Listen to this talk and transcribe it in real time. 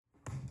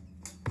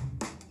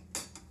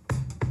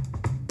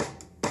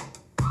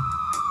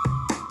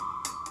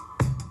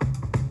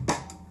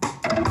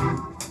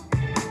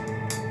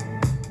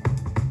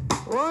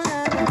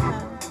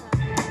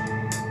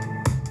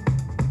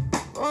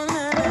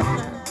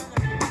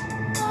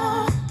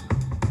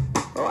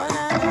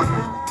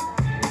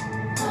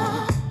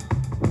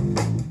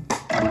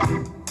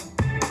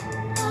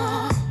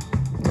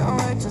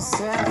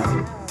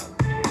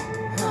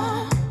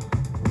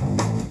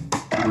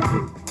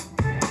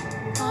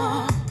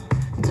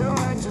Do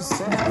it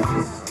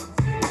yourself.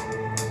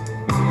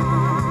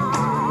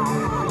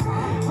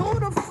 Who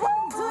the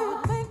fuck do you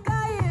think I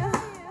am?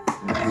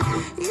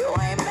 You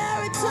ain't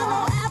married to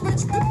no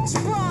average bitch,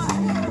 boy.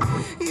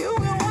 You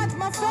can watch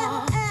my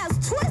fat ass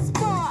twist,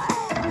 boy.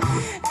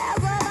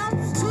 As I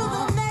bounce to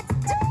the next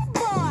day,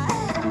 boy.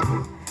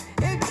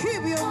 And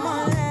keep your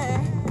money.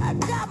 I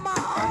got my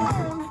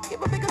own.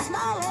 Keep a bigger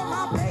smile on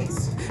my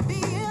face.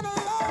 Being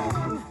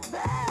alone,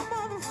 bad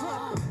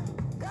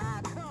motherfucker.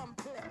 God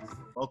complex.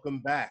 Welcome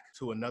back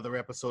to another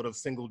episode of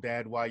Single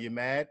Dad Why You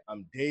Mad.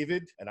 I'm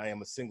David, and I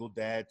am a single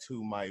dad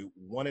to my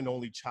one and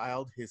only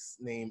child. His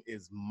name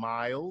is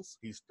Miles.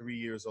 He's 3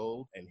 years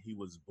old, and he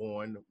was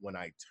born when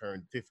I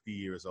turned 50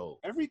 years old.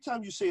 Every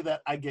time you say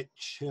that, I get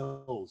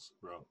chills,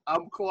 bro.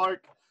 I'm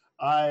Clark.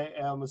 I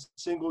am a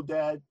single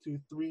dad to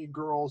 3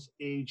 girls,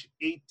 age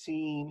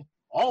 18,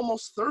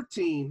 almost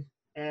 13,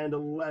 and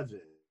 11.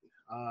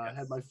 I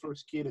had my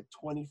first kid at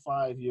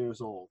 25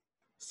 years old.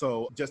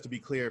 So just to be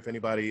clear, if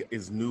anybody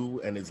is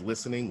new and is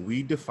listening,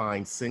 we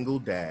define single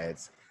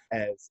dads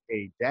as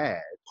a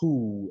dad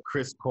who,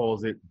 Chris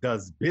calls it,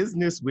 does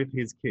business with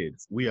his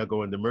kids. We are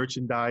going to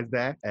merchandise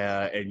that,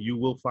 and you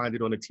will find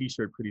it on a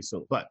t-shirt pretty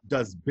soon. But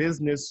does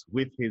business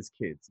with his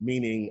kids,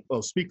 meaning,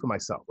 well, speak for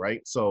myself,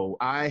 right? So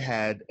I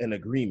had an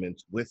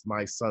agreement with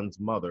my son's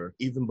mother,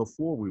 even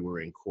before we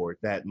were in court,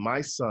 that my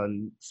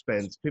son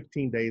spends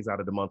 15 days out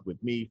of the month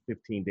with me,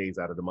 15 days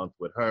out of the month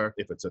with her.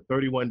 If it's a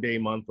 31-day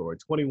month or a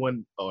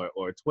 21 or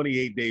a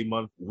 28-day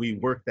month, we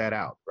work that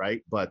out,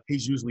 right? But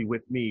he's usually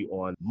with me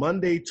on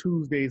Monday,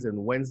 Tuesdays, and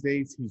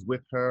Wednesdays. He's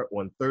with her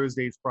on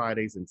Thursdays,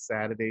 Fridays, and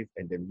Saturdays,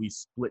 and then we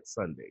split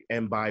Sunday.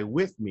 And by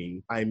with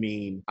me, I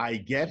mean I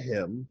get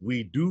him,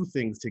 we do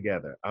things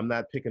together. I'm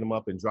not picking him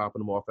up and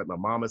dropping him off at my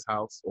mama's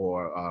house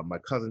or my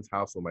cousin's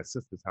house or my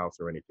sister's house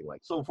or anything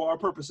like that. So for our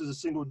purposes, a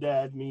single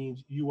dad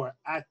means you are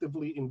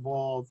actively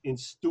involved in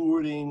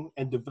stewarding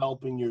and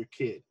developing your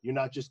kid. You're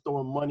not just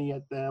throwing money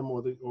at them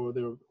or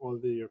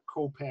their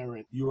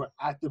co-parent. You are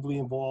actively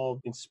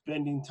involved in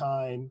spending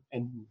time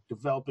and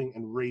developing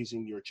and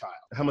raising your child.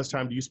 How much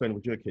time do you spend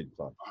with your kid,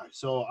 Clark? All right,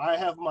 so I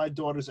have my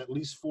daughters at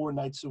least 4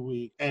 nights a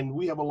week, and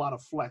we have a lot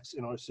of flex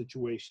in our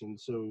situation.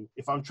 So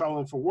if I'm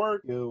traveling for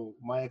work,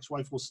 my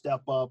ex-wife will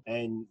step up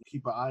and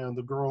keep an eye on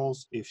the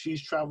girls. If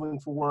she's traveling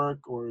for work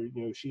or,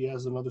 she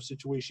has another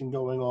situation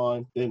going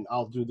on, then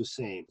I'll do the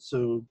same.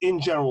 So in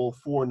general,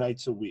 4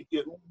 nights a week.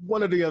 Yeah,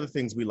 one of the other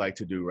things we like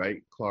to do,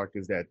 right, Clark,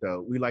 is that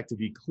we like to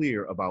be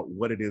clear about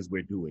what it is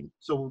we're doing.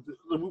 So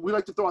we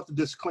like to throw out the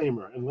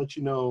disclaimer and let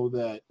you know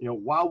that,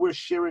 while we're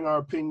sharing our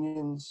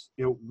opinions,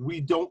 we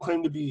don't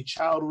claim to be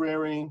child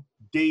rearing,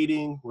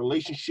 dating,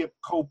 relationship,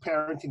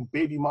 co-parenting,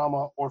 baby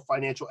mama, or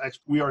financial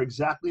expert. We are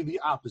exactly the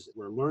opposite.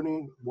 We're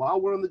learning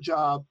while we're on the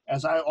job.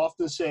 As I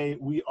often say,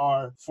 we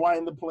are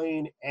flying the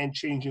plane and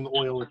changing the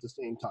oil at the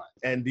same time.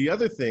 And the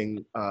other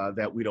thing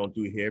that we don't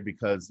do here,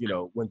 because,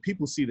 when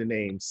people see the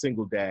name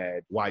Single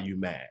Dad, Why You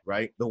Mad,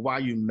 right? The Why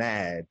You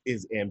Mad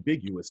is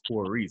ambiguous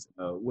for a reason.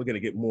 We're going to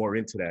get more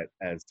into that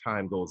as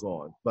time goes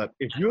on. But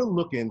if you're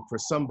looking for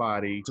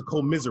somebody to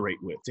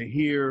commiserate with, to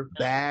hear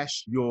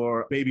bash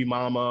your baby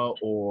mama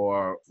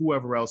or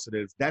whoever else it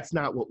is, that's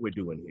not what we're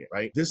doing here,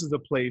 right? This is a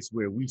place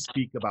where we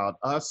speak about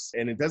us,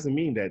 and it doesn't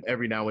mean that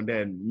every now and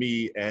then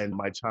me and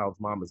my child's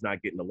mom is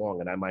not getting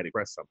along and I might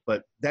express something,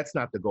 but that's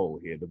not the goal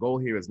here. The goal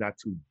here is not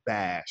to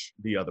bash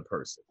the other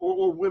person.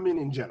 Or women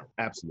in general.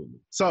 Absolutely.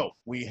 So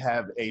we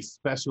have a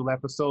special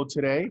episode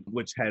today,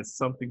 which has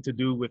something to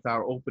do with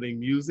our opening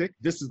music.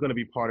 This is going to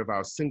be part of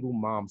our single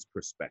mom's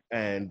perspective.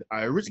 And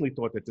I originally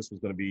thought that this was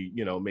going to be,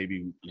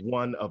 maybe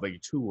one of a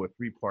 2 or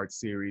 3 part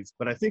series,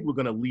 but I think we're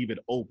going to leave it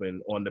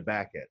open on the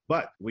back end.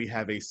 But we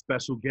have a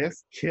special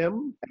guest,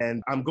 Kim,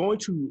 and I'm going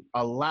to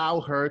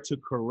allow her to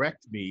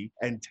correct me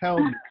and tell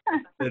me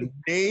the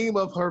name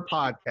of her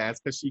podcast,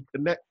 because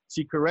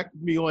she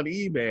corrected me on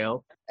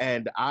email,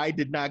 and I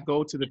did not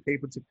go to the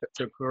paper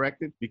to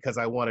correct it because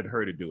I wanted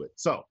her to do it.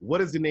 So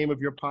what is the name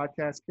of your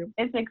podcast, Kim?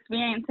 It's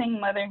Experiencing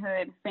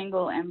Motherhood,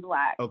 Single and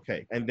Black.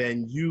 Okay. And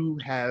then you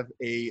have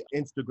a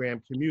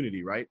Instagram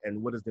community, right?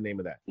 And what is the name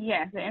of that?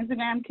 Yes, the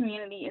Instagram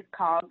community is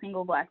called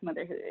Single Black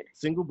Motherhood.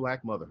 Single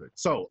Black Motherhood.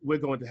 So we're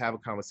going to have a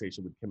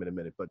conversation with Kim in a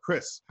minute. But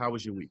Chris, how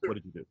was your week? What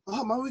did you do?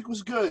 Oh, my week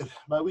was good.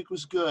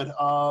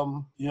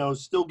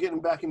 Still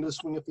getting back into the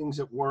swing of things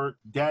at work,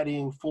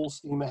 daddying full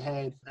steam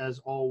ahead, as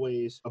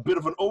always. A bit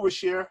of an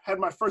overshare. Had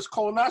my first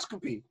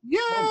colonoscopy. Yay!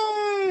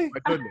 Oh, my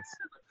goodness.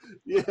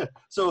 Yeah.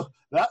 So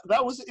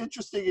that was an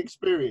interesting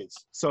experience.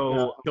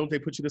 So don't they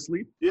put you to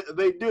sleep? Yeah,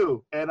 they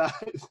do. And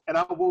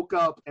I woke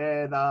up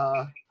and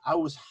I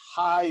was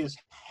high as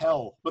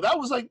hell. But that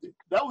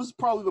was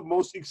probably the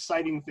most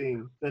exciting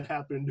thing that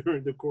happened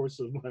during the course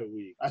of my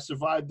week. I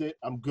survived it.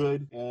 I'm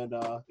good. And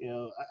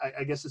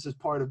I guess this is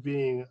part of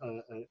being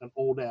an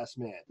old ass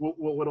man. What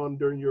went on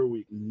during your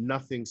week?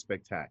 Nothing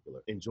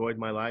spectacular. Enjoyed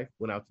my life.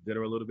 Went out to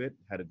dinner a little bit.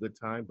 Had a good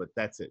time, but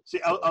that's it.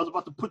 See, I was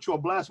about to put you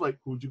on blast. Like,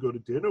 who'd you go to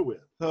dinner with?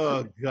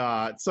 Oh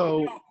God!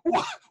 So no.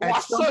 Wait.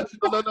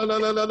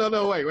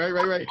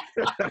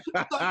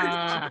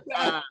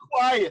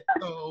 Quiet.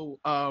 So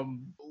So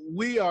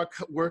we are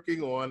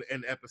working on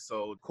an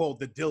episode called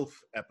the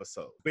DILF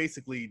episode,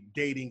 basically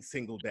dating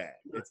single dad.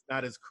 It's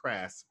not as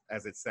crass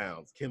as it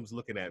sounds. Kim's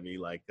looking at me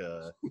like,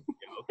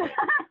 okay,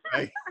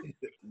 right?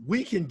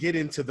 We can get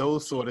into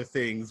those sort of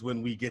things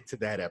when we get to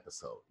that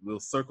episode. We'll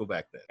circle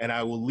back then, and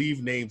I will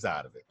leave names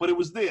out of it. But it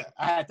was there.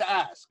 I had to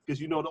ask because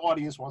the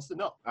audience wants to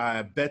know.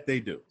 I bet they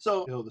do.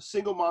 So, the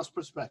single mom's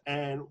perspective.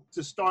 And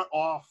to start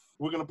off,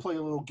 we're going to play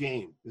a little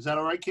game. Is that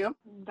all right, Kim?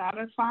 That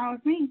is fine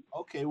with me.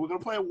 Okay, we're going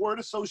to play a word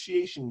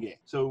association game.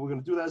 So we're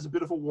going to do that as a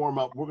bit of a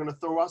warm-up. We're going to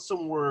throw out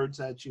some words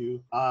at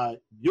you.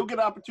 You'll get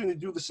an opportunity to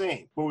do the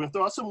same. But we're going to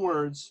throw out some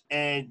words,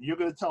 and you're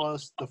going to tell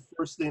us the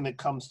first thing that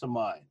comes to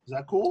mind. Is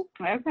that cool?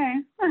 Okay.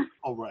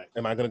 All right.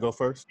 Am I going to go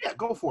first? Yeah,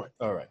 go for it.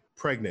 All right.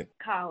 Pregnant.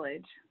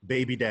 College.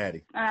 Baby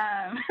daddy.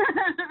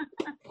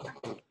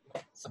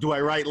 Do I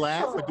write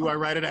laugh or do I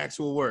write an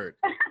actual word?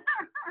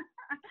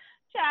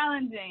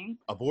 Challenging.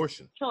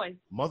 Abortion. Choice.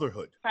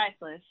 Motherhood.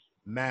 Priceless.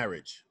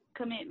 Marriage.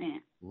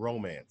 Commitment.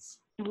 Romance.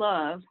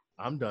 Love.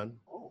 I'm done.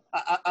 Oh,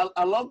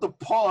 I love the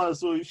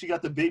pause when she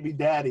got the baby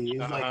daddy.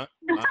 It's like,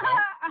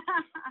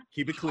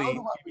 keep it clean.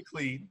 Keep it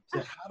clean.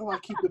 How do I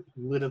keep it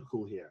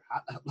political here?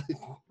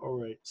 All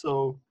right.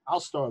 So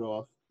I'll start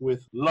off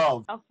with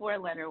love. A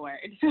 4-letter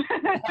word.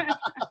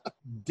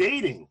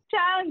 Dating.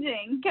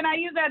 Challenging. Can I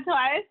use that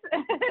twice?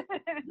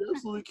 You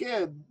absolutely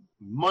can.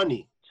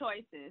 Money.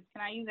 Choices.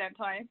 Can I use that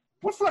twice?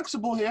 We're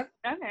flexible here.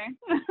 Okay.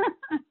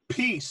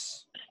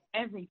 Peace.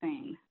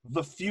 Everything.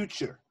 The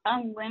future.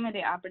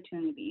 Unlimited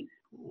opportunities.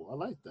 Ooh, I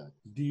like that.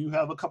 Do you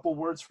have a couple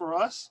words for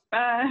us?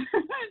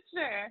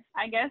 Sure.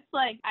 I guess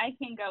I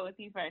can go with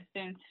you first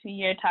since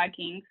you're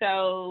talking.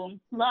 So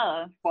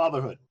love.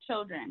 Fatherhood.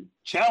 Children.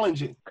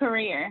 Challenging.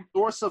 Career.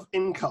 Source of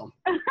income.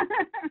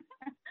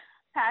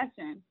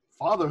 Passion.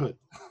 Fatherhood.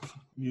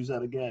 Use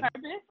that again.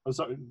 Purpose. I'm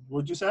sorry.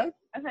 What'd you say?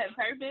 I said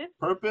purpose.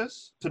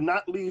 Purpose. To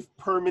not leave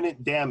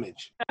permanent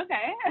damage.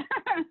 Okay.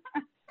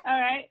 All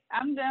right.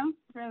 I'm done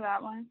for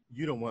that one.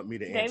 You don't want me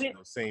to answer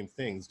those same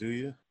things, do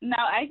you? No,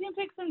 I can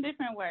pick some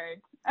different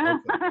words. Okay.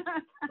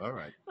 All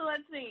right. So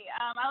let's see.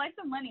 I like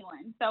the money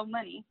one. So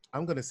money.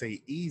 I'm going to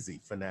say easy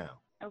for now.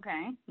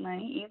 Okay.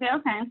 Money. Easy.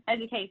 Okay.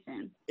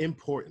 Education.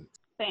 Important.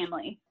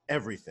 Family.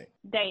 Everything.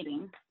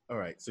 Dating. All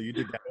right. So you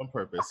did that on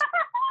purpose.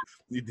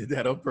 You did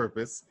that on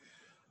purpose.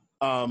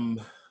 I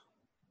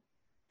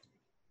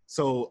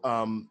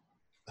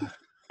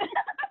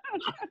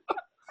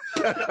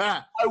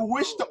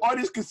wish the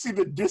audience could see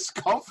the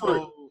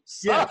discomfort.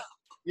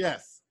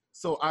 Yes.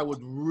 So I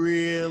would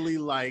really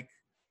like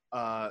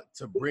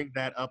to bring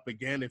that up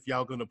again if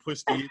y'all gonna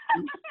push the issue,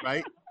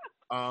 right?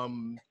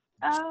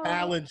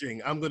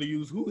 Challenging. I'm gonna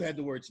use who had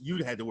the word?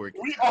 You had the word.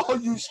 We all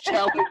use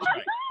challenging.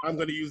 Right. I'm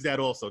gonna use that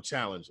also.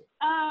 Challenging.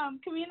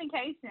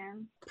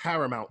 Communication.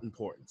 Paramount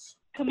importance.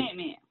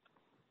 Commitment.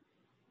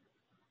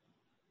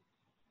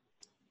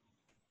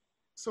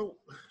 So,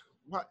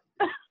 what?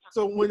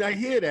 So when I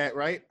hear that,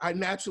 right, I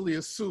naturally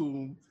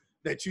assume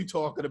that you're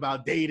talking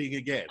about dating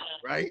again,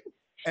 right?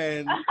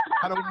 And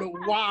I don't know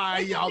why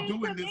y'all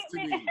doing this to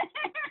me.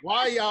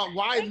 Why y'all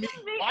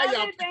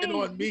picking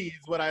on me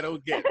is what I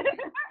don't get.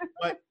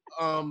 But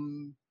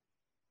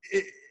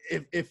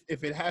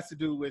if it has to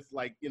do with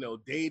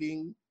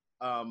dating,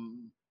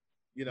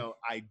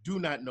 I do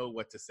not know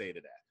what to say to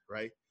that,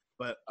 right?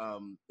 But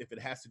if it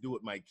has to do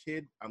with my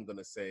kid, I'm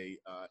gonna say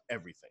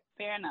everything.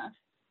 Fair enough.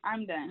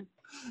 I'm done.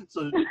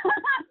 So,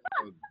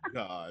 oh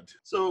God.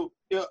 So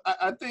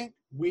I think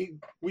we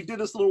did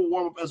this little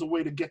warm up as a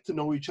way to get to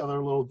know each other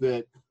a little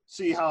bit,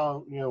 see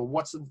how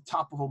what's at the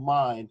top of her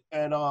mind,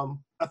 and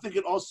I think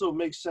it also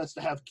makes sense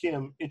to have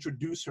Kim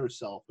introduce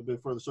herself a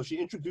bit further. So she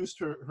introduced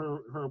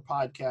her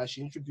podcast,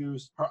 she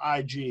introduced her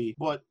IG,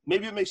 but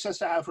maybe it makes sense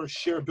to have her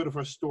share a bit of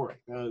her story.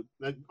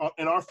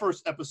 In our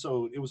first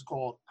episode, it was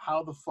called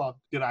 "How the Fuck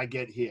Did I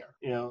Get Here?"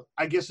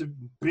 I guess it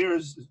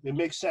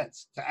makes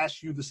sense to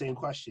ask you the same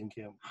question,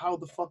 Kim. How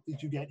the fuck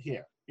did you get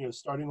here?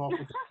 Starting off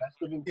with the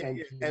best of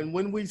intentions. And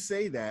when we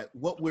say that,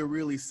 what we're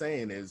really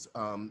saying is,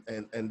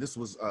 and this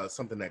was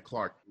something that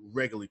Clark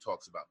regularly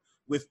talks about,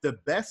 with the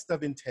best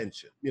of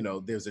intention.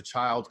 There's a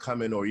child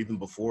coming, or even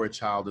before a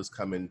child is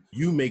coming,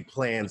 you make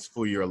plans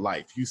for your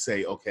life. You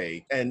say,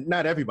 okay, and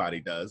not everybody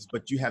does,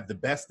 but you have the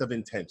best of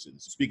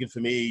intentions. Speaking for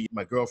me,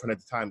 my girlfriend at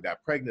the time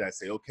got pregnant. I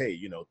say, okay,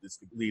 this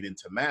could lead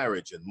into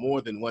marriage and more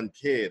than one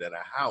kid and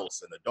a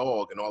house and a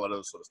dog and all of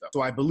those sort of stuff.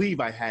 So I believe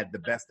I had the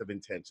best of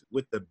intentions.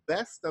 With the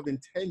best of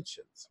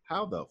intentions,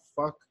 how the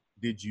fuck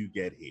did you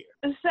get here?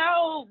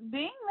 So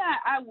being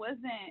that I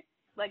wasn't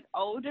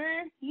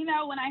older,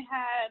 when I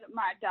had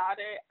my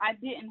daughter, I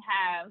didn't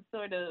have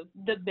sort of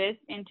the best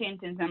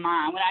intentions in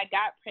mind. When I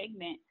got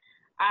pregnant,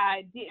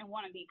 I didn't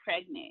want to be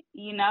pregnant,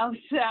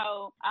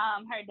 So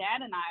her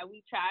dad and I,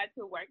 we tried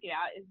to work it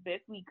out as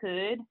best we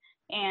could.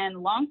 And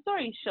long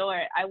story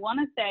short, I want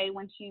to say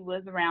when she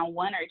was around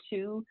 1 or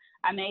 2,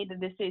 I made the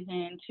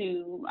decision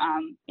to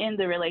end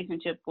the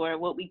relationship for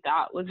what we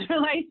thought was a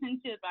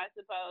relationship, I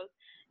suppose.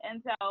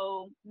 And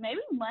so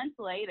maybe months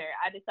later,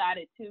 I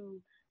decided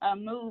to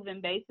move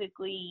and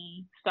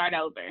basically start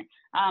over.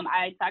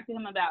 I talked to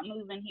him about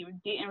moving. He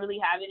didn't really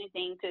have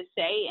anything to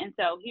say. And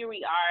so here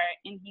we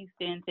are in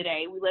Houston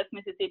today. We left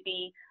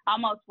Mississippi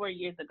almost 4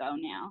 years ago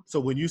now. So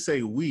when you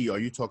say we, are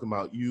you talking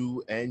about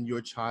you and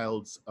your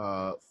child's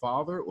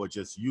father, or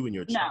just you and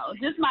your child?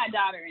 No, just my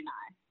daughter and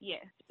I.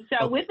 Yes.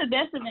 So with the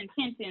best of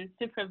intentions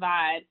to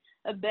provide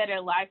a better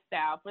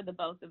lifestyle for the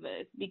both of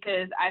us,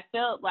 because I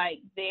felt like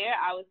there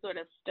I was sort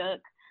of stuck.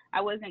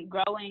 I wasn't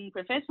growing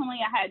professionally.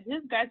 I had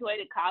just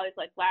graduated college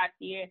like last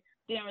year.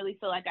 Didn't really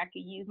feel like I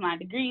could use my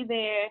degree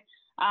there.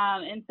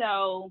 And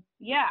so,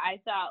 yeah, I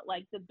thought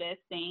like the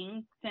best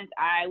thing, since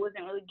I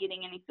wasn't really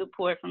getting any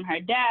support from her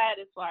dad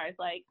as far as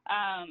like,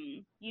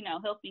 you know,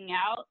 helping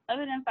out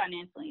other than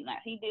financially. Like,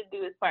 he did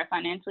do his part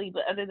financially,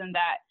 but other than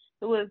that,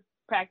 it was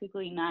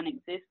practically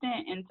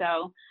non-existent. And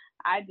so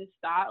I just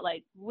thought,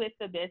 like, with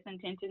the best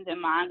intentions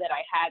in mind, that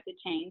I had to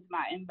change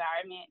my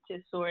environment to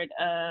sort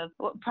of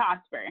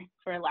prosper,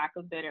 for lack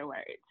of better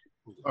words.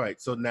 All right,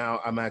 so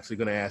now I'm actually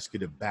going to ask you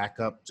to back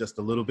up just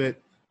a little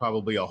bit,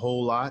 probably a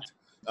whole lot.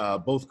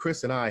 Both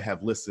Chris and I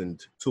have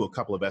listened to a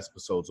couple of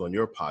episodes on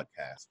your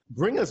podcast.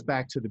 Bring us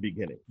back to the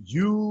beginning.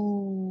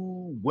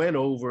 You went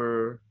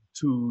over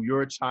to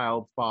your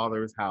child's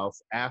father's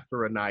house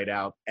after a night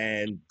out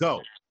and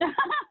go.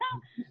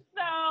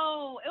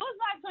 So it was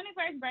my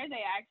 21st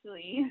birthday,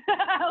 actually.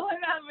 I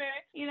went over,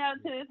 you know,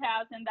 to his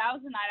house, and that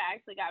was the night I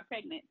actually got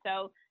pregnant.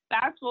 So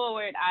fast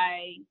forward,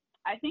 I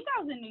think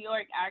I was in New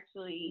York,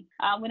 actually,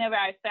 whenever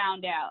I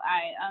found out.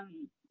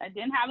 I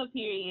didn't have a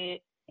period,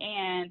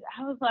 and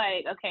I was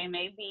like, okay,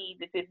 maybe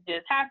this is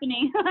just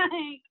happening.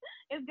 Like,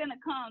 it's going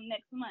to come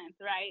next month,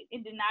 right?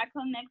 It did not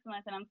come next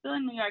month, and I'm still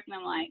in New York, and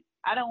I'm like,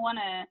 I don't want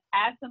to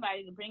ask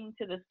somebody to bring me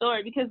to the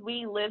store, because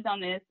we lived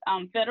on this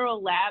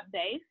federal lab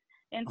base.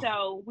 And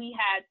so we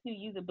had to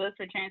use a bus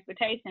for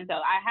transportation. So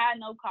I had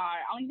no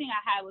car. Only thing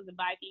I had was a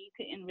bike, and you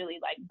couldn't really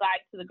like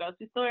bike to the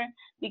grocery store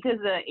because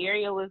the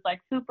area was like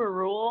super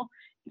rural.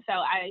 So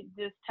I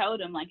just told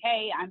him like,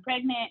 hey, I'm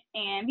pregnant.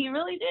 And he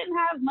really didn't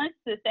have much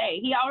to say.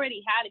 He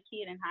already had a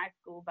kid in high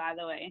school, by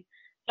the way.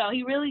 So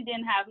he really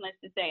didn't have much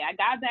to say. I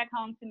got back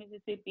home to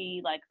Mississippi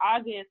like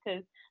August,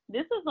 because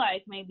this was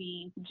like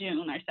maybe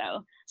June or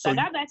so. So I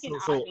got back in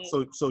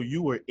August. So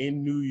you were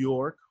in New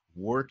York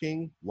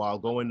working while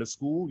going to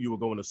school? You were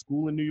going to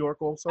school in New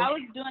York also? I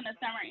was doing a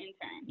summer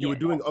intern. You were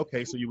doing,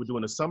 okay, so you were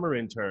doing a summer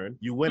intern.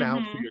 You went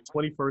out for your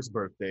 21st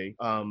birthday.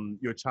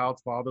 Your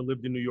child's father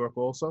lived in New York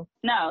also?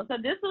 No, so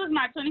this was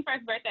my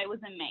 21st birthday was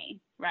in May,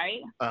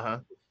 right? Uh-huh.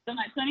 So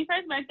my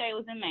 21st birthday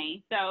was in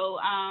May. So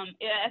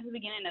at the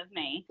beginning of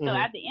May. So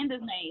at the end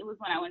of May, it was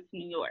when I went to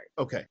New York.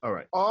 Okay, all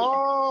right.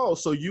 Oh,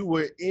 so you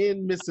were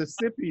in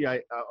Mississippi.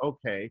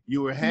 Okay.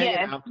 You were hanging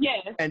out.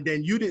 Yes. And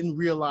then you didn't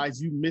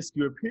realize you missed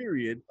your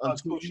period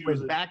until you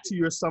went back to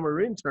your summer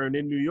intern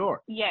in New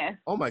York. Yes.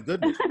 Oh, my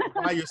goodness.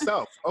 By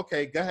yourself.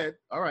 Okay, go ahead.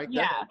 All right.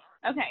 Yeah.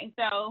 Okay,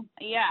 so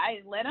yeah,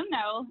 I let him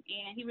know,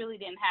 and he really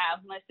didn't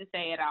have much to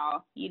say at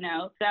all, you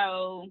know.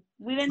 So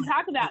we didn't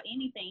talk about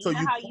anything. So you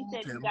know how you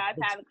said you guys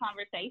have a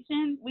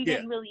conversation? We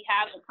didn't really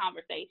have a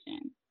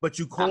conversation. But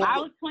you called. I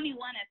was 21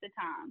 at the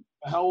time.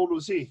 How old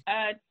was he?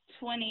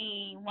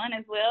 21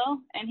 as well,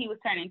 and he was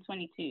turning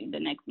 22 the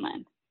next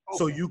month.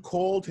 So you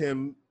called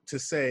him to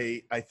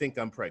say, I think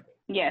I'm pregnant.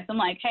 Yes, I'm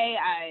like, hey,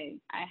 I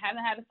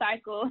haven't had a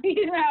cycle,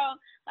 you know,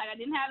 like I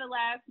didn't have it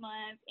last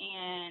month,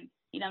 and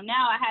you know,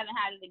 now I haven't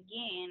had it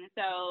again,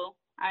 so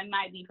I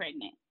might be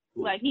pregnant.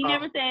 Like, he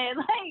never said,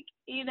 like,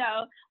 you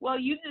know, well,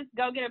 you just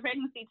go get a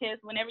pregnancy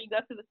test whenever you go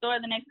to the store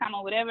the next time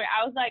or whatever.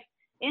 I was, like,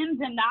 in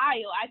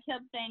denial. I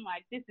kept saying,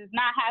 like, this is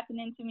not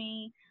happening to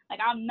me. Like,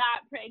 I'm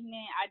not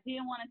pregnant. I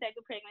didn't want to take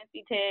a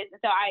pregnancy test.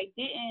 And so I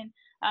didn't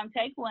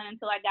take one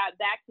until I got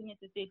back to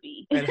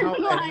Mississippi. And how,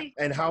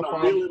 and how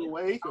far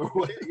away?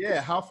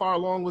 Yeah, how far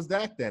along was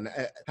that then?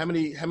 How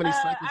many cycles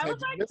I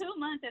was had you like 2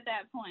 months at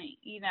that point,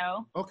 you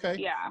know. Okay.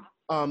 Yeah.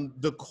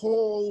 The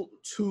call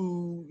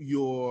to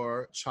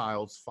your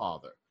child's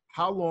father,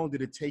 how long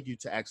did it take you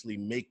to actually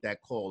make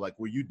that call? Like,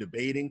 were you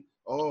debating,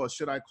 oh,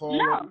 should I call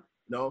him?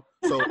 No.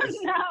 So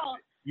no.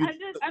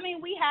 I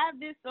mean, we have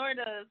this sort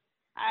of,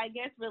 I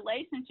guess,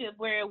 relationship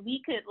where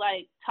we could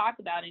like talk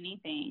about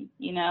anything,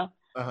 you know.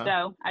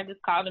 So I just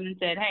called him and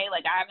said, hey,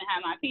 like, I haven't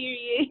had my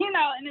period, you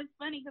know. And it's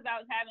funny because I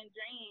was having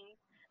dreams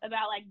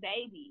about like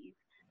babies.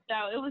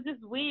 So it was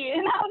just weird.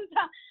 And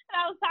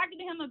I was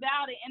talking to him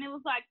about it, and it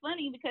was like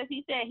funny because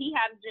he said he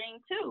had a dream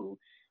too.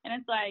 And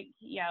it's like,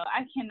 yo,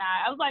 I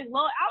cannot. I was like,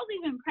 Lord, I was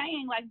even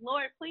praying like,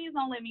 Lord, please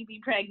don't let me be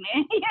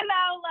pregnant. You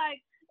know,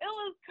 like, it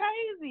was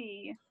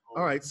crazy.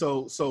 All right.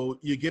 So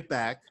you get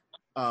back.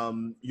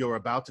 You're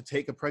about to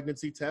take a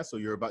pregnancy test, or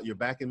you're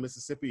back in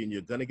Mississippi and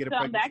you're gonna get a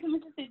pregnancy. So I'm back in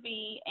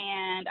Mississippi,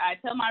 and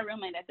I tell my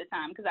roommate at the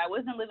time, because I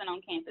wasn't living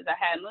on campus. I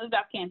had moved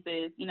off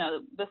campus, you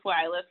know, before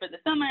I left for the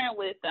summer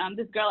with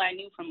this girl I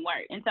knew from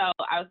work. And so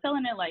I was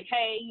telling her like,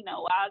 hey, you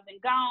know, while I've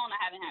been gone, I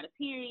haven't had a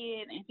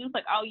period. And she was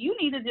like, oh, you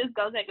need to just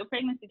go take a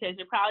pregnancy test.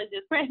 You're probably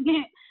just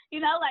pregnant.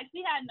 You know, like,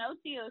 she had no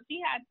chill. She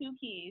had 2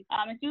 kids,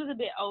 and she was a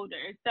bit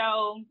older.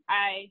 So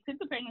I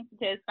took the pregnancy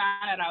test,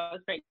 found out I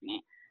was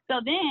pregnant. So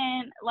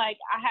then, like,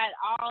 I had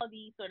all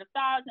these sort of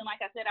thoughts, and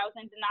like I said, I was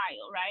in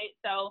denial, right?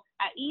 So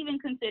I even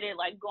considered,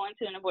 like, going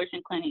to an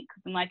abortion clinic,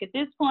 because I'm like, at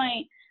this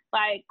point,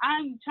 like,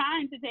 I'm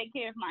trying to take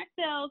care of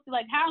myself.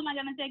 Like, how am I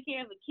going to take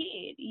care of a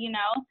kid, you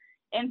know?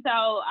 And so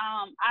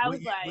I was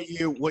like,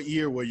 what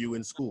year were you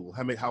in school?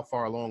 How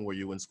far along were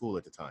you in school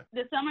at the time?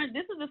 this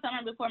was the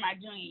summer before my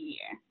junior year.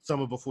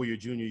 Summer before your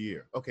junior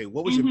year. Okay,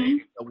 what was your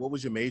major? What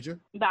was your major?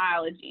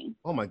 Biology.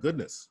 Oh my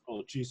goodness.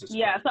 Oh Jesus.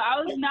 Yeah, Christ. so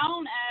I was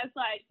known as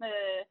like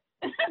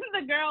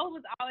the girl who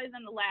was always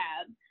in the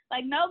lab.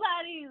 Like,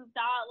 nobody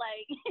thought,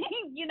 like,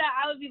 you know,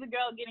 I would be the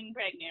girl getting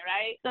pregnant,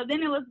 right? So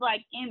then it was,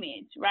 like,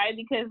 image, right?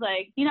 Because,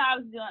 like, you know, I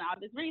was doing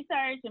all this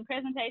research and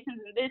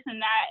presentations and this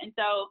and that. And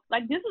so,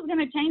 like, this was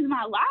going to change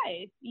my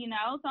life, you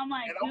know? So I'm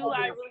like, do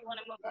I really want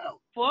to move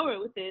forward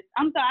with this?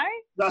 I'm sorry?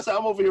 That's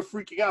I'm over here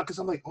freaking out because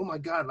I'm like, oh, my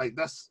God, like,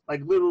 that's,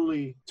 like,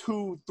 literally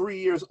 2-3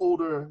 years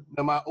older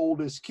than my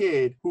oldest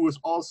kid, who is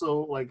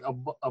also, like,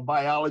 a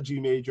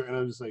biology major. And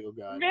I'm just like, oh,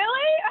 God.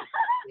 Really?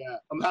 Yeah,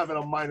 I'm having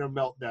a minor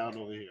meltdown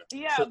over here.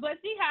 Yeah,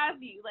 but she has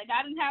you. Like,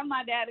 I didn't have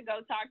my dad to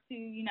go talk to,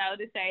 you know,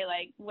 to say,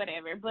 like,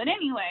 whatever. But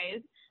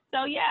anyways,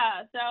 so,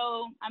 yeah.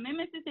 So I'm in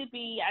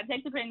Mississippi. I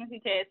take the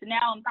pregnancy test. And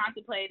now I'm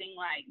contemplating,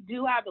 like,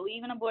 do I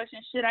believe in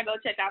abortion? Should I go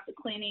check out the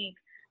clinic?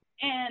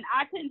 And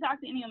I couldn't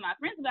talk to any of my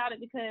friends about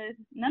it because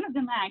none of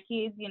them had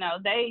kids. You know,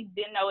 they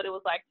didn't know what it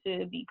was like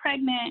to be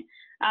pregnant.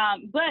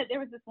 But there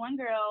was this one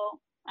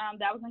girl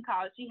that was in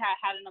college. She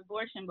had an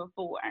abortion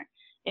before.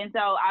 And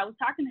so I was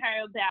talking to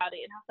her about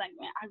it, and I was like,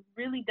 man, I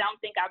really don't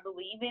think I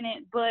believe in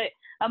it. But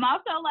I'm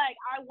also like,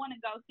 I want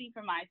to go see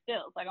for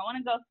myself. Like, I want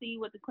to go see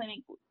what the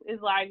clinic is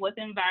like, what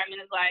the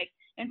environment is like.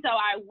 And so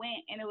I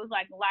went, and it was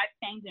like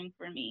life-changing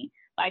for me.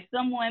 Like,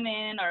 some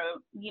women or,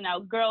 you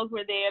know, girls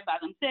were there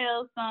by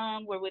themselves.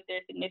 Some were with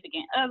their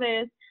significant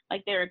others.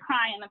 Like, they were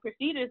crying. The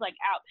procedure is like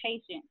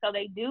outpatient. So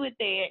they do it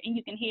there, and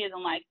you can hear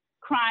them like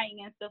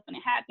crying and stuff when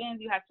it happens.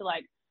 You have to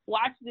like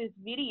watch this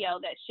video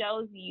that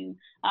shows you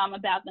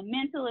about the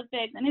mental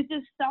effects, and it's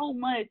just so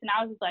much. And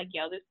I was just like,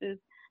 yo, this is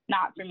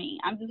not for me.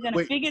 I'm just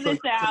gonna figure this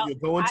out.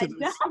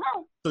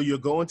 So you're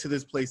going to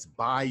this place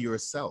by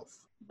yourself?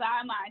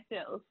 By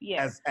myself,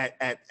 yes.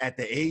 At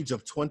the age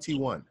of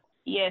 21?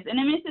 Yes, and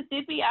in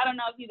Mississippi, I don't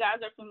know if you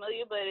guys are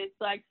familiar, but it's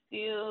like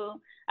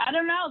still, I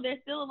don't know, there's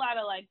still a lot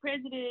of like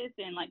prejudice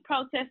and like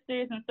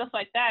protesters and stuff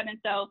like that. And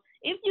so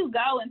if you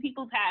go and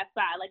people pass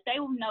by, like they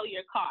will know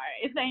your car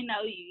if they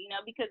know you, you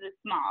know, because it's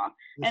small.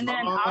 And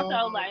then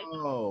also like,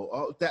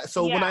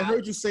 when I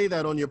heard you say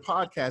that on your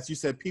podcast, you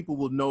said people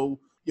will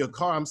know your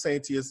car. I'm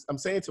saying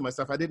to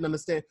myself, I didn't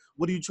understand.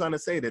 What are you trying to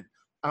say? That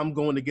I'm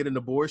going to get an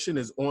abortion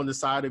is on the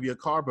side of your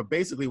car? But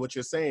basically what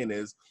you're saying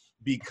is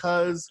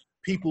because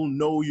people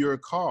know your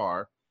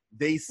car,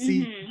 they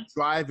see you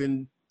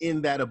driving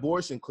in that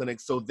abortion clinic,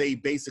 so they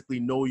basically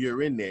know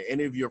you're in there.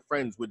 Any of your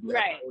friends would know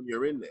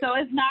you're in there. So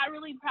it's not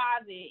really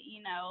private,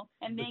 you know.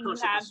 And then you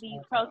have these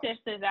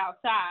protesters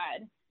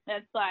outside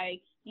that's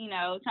like, you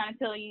know, trying to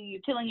tell you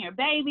you're killing your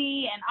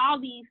baby and all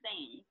these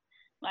things.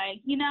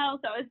 Like, you know,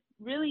 so it's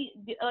really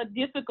a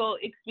difficult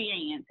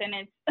experience. And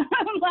it's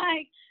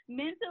like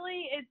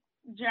mentally it's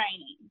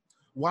draining.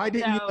 Why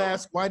didn't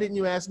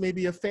you ask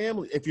maybe a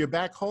family? If you're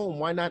back home,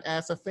 why not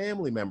ask a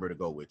family member to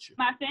go with you?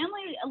 My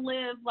family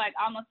lived like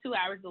almost 2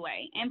 hours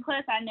away. And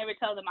plus I never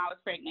told them I was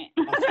pregnant.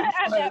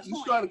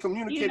 She's trying to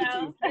communicate it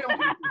to your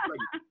family.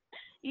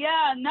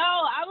 Yeah, no,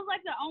 I was like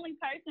the only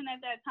person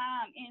at that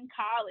time in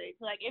college.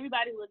 Like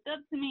everybody looked up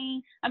to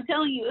me. I'm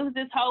telling you, it was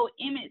this whole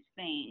image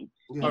thing.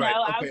 You know,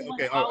 I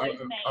was always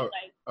made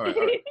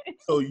like.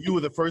 So you were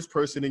the first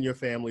person in your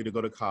family to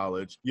go to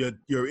college.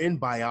 You're in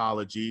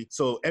biology,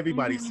 so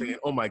everybody's saying,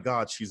 "Oh my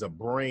God, she's a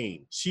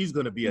brain. She's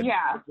going to be a."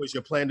 Yeah. Was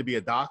your plan to be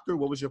a doctor?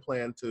 What was your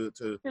plan to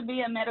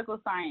be a medical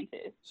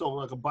scientist? So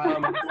like a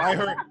biomedical. I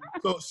heard.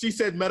 So she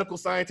said medical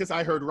scientist.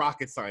 I heard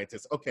rocket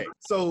scientist. Okay,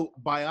 so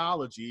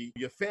biology.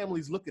 Your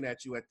family's looking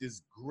at you at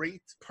this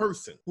great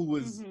person who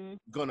is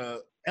gonna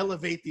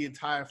elevate the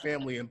entire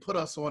family and put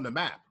us on the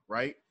map,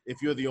 right?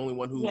 If you're the only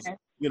one who's,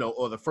 you know,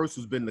 or the first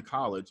who's been to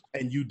college,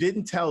 and you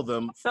didn't tell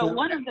them. So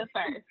one of the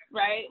first,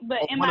 right? But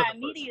in my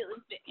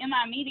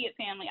immediate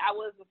family, I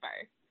was the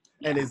first.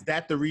 Yeah. And is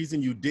that the reason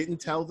you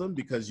didn't tell them,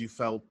 because you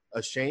felt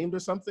ashamed or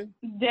something?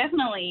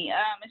 Definitely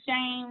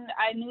ashamed.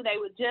 I knew they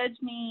would judge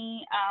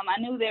me. I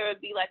knew there would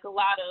be like a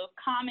lot of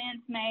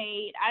comments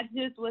made. I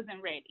just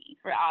wasn't ready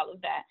for all of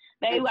that.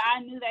 I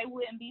knew they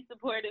wouldn't be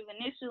supportive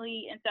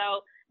initially. And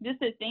so just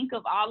to think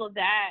of all of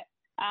that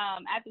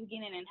at the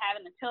beginning and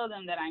having to tell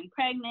them that I'm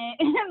pregnant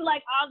and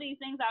like all these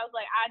things, I was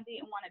like, I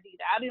didn't want to do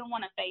that. I didn't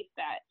want to face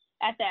that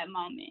at that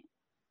moment.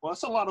 Well,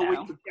 that's a lot of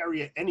weight to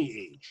carry at any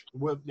age.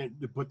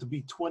 But to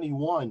be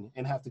 21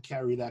 and have to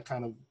carry that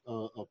kind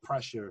of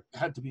pressure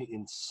had to be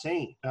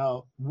insane.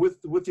 Now,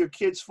 with your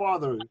kid's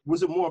father,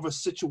 was it more of a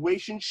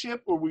situationship,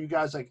 or were you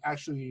guys like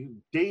actually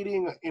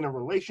dating in a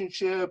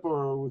relationship,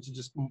 or was it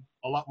just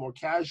a lot more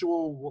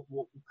casual?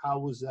 How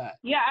was that?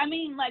 Yeah, I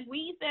mean, like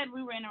we said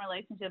we were in a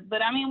relationship,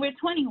 but I mean, we're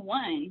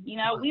 21, you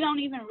know, we don't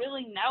even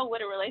really know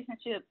what a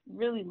relationship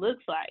really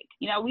looks like.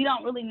 You know, we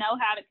don't really know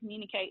how to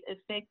communicate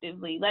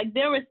effectively. Like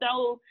there were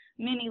so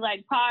many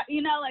like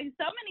you know, like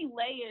so many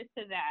layers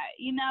to that,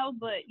 you know,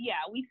 but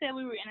yeah, we said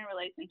we were in a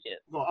relationship.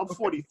 Well, I'm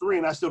 43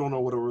 and I still don't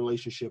know what a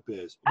relationship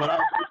is, but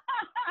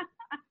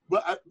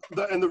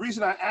and the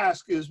reason I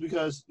ask is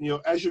because, you know,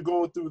 as you're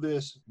going through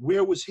this,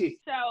 where was he?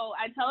 So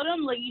I told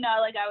him, like, you know,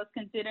 like I was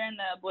considering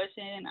the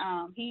abortion.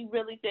 He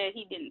really said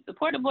he didn't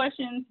support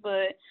abortions,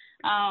 but,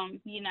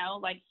 you know,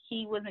 like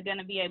he wasn't going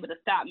to be able to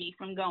stop me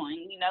from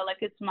going, you know, like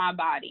it's my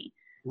body.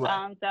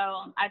 Right.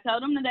 So I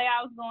told him the day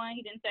I was going,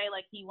 he didn't say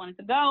like he wanted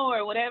to go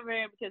or whatever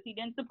because he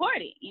didn't support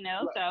it, you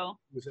know, right. So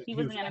he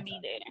wasn't going to be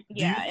there.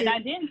 Yeah. And I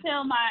didn't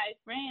tell my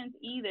friends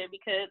either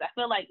because I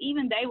feel like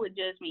even they would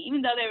judge me,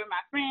 even though they were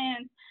my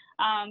friends.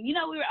 You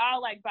know, we were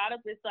all like brought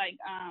up as like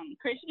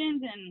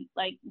Christians and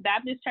like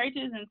Baptist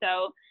churches. And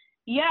so,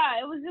 yeah,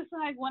 it was just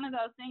like one of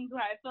those things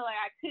where I feel like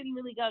I couldn't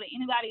really go to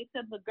anybody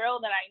except the girl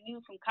that I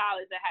knew from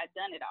college that had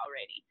done it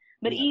already.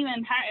 But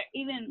even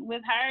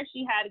with her,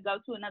 she had to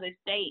go to another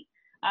state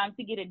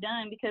to get it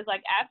done because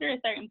like after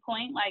a certain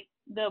point, like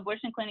the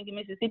abortion clinic in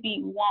Mississippi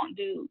won't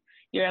do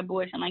your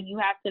abortion. Like you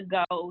have to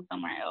go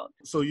somewhere else.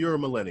 So you're a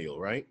millennial,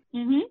 right?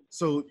 Mm-hmm.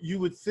 So you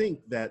would think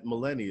that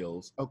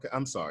millennials, okay,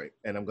 I'm sorry.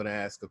 And I'm going to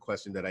ask a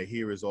question that I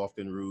hear is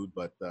often rude,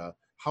 but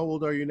how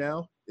old are you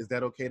now? Is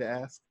that okay to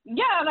ask?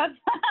 Yeah, that's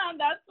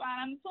fine.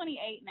 I'm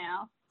 28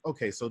 now.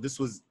 Okay, so this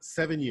was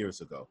 7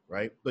 years ago,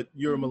 right? But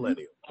you're a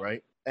millennial,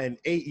 right? And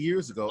 8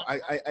 years ago,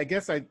 I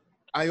guess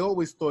I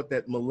always thought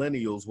that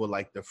millennials were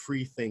like the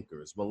free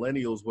thinkers.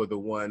 Millennials were the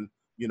one,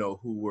 you know,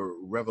 who were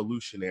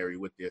revolutionary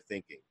with their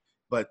thinking.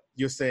 But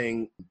you're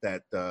saying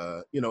that,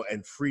 you know,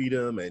 and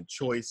freedom and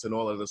choice and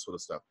all of this sort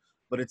of stuff.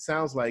 But it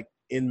sounds like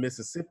in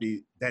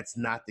Mississippi, that's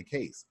not the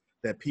case,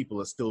 that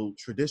people are still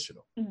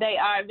traditional. They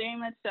are very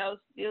much so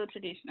still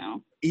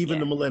traditional. Even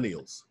the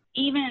millennials.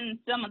 Even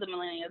some of the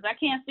millennials. I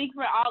can't speak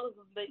for all of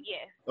them, but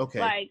yes. Okay.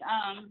 Like,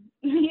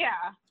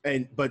 yeah.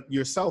 But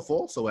yourself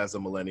also as a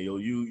millennial,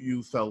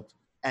 you felt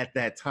at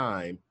that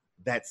time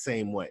that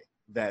same way.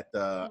 That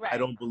right. I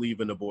don't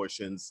believe in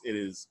abortions. It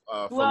is.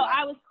 I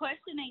was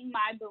questioning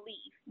my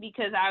belief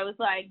because I was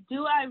like,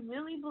 do I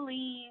really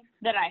believe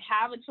that I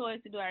have a choice,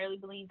 or do I really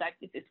believe like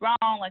this is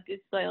wrong, like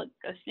it's like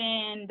a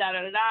sin, da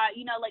da da da?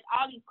 You know, like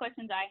all these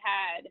questions I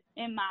had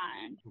in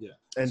mind. Yeah,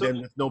 and so,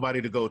 then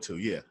nobody to go to.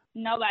 Yeah,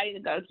 nobody to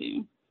go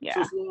to.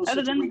 Yeah, so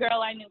other than the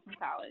girl I knew from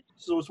college.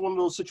 So it's one of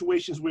those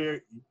situations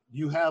where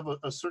you have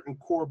a certain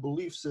core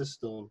belief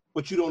system,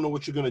 but you don't know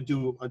what you're going to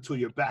do until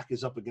your back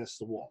is up against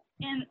the wall.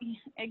 And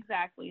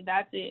exactly,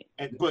 that's it.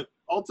 But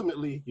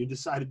ultimately, you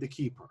decided to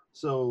keep her.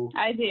 So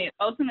I did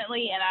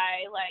ultimately, and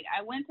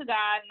I went to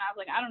God, and I was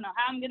like, I don't know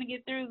how I'm going to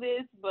get through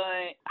this,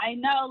 but I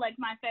know like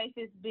my faith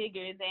is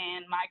bigger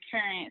than my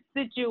current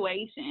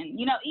situation.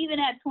 You know, even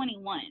at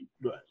 21.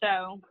 Right.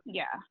 So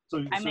yeah,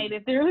 I made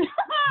it through.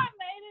 I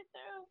made it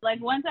through. Like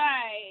once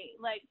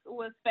I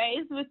was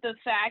faced with the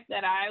fact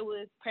that I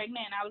was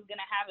pregnant and I was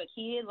gonna have a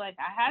kid, like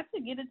I had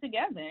to get it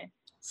together.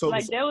 So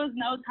there was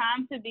no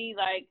time to be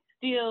like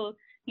still,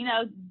 you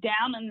know,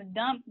 down in the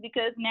dumps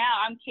because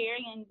now I'm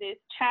carrying this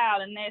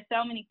child and there's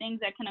so many things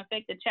that can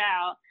affect the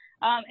child.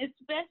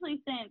 Especially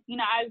since, you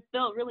know, I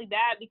felt really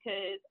bad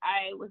because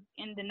I was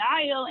in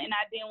denial and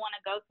I didn't want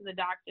to go to the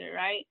doctor,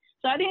 right?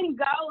 So I didn't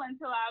go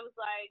until I was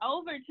like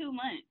over 2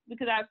 months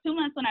because I was 2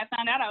 months when I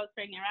found out I was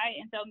pregnant, right?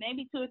 And so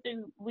maybe 2 or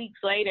 3 weeks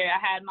later, I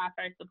had my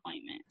first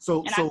appointment.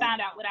 I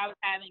found out what I was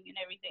having and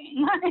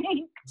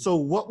everything. So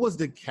what was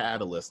the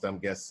catalyst, I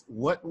guess?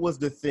 What was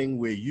the thing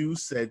where you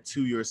said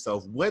to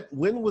yourself,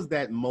 when was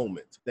that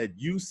moment that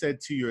you said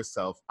to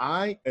yourself,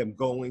 I am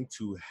going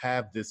to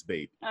have this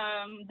baby?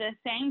 The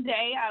same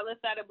day I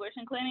left that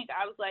abortion clinic,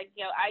 I was like,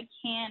 yo, I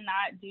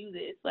cannot do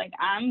this. Like,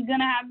 I'm going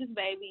to have this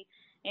baby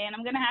and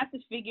I'm going to have to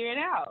figure it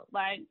out.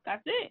 Like,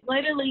 that's it.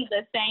 Literally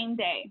the same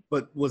day.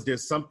 But was there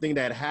something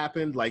that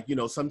happened? Like, you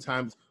know,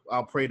 sometimes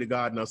I'll pray to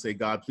God and I'll say,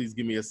 God, please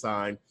give me a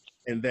sign.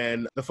 And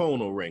then the phone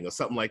will ring or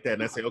something like that.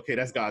 And I say, okay,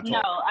 that's God talking.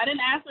 No, I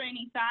didn't ask for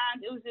any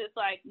signs. It was just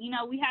like, you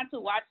know, we had to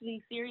watch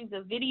these series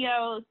of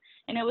videos.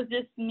 And it was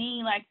just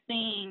me like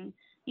seeing,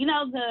 you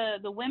know,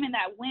 the women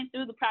that went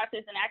through the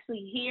process and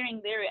actually hearing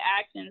their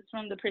reactions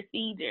from the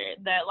procedure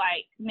that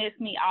like messed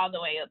me all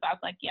the way up. I was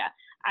like, yeah,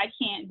 I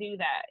can't do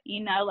that.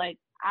 You know, like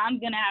I'm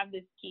going to have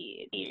this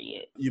kid,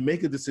 period. You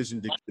make a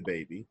decision to get the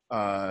baby,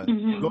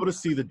 go to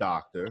see the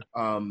doctor.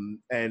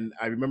 And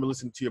I remember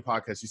listening to your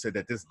podcast. You said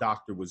that this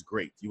doctor was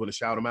great. You want to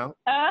shout him out?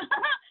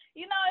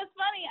 You know, it's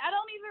funny. I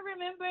don't even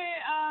remember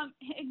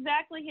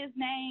exactly his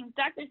name.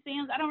 Dr.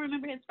 Sims, I don't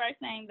remember his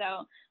first name,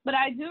 though. But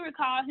I do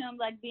recall him,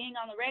 like, being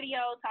on the radio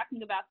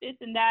talking about this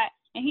and that.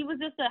 And he was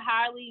just a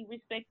highly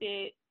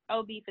respected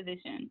OB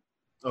physician.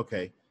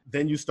 Okay.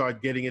 Then you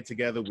start getting it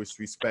together with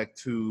respect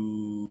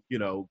to, you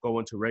know,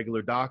 going to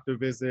regular doctor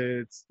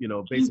visits, you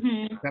know,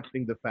 basically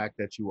accepting the fact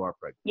that you are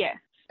pregnant. Yes.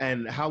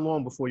 And how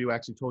long before you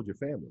actually told your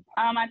family?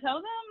 I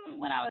told them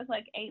when I was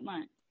like 8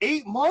 months.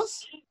 8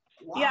 months?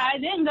 Wow. Yeah, I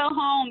didn't go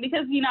home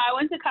because, I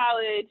went to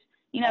college,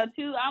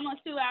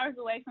 almost 2 hours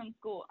away from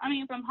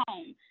from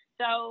home.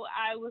 So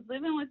I was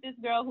living with this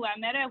girl who I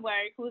met at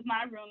work, who was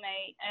my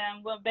roommate.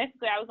 And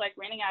basically I was like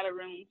renting out a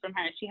room from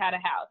her. She had a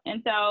house.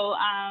 And so,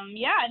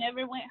 I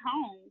never went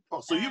home.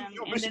 Oh, so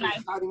you're basically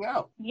hiding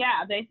out.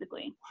 Yeah,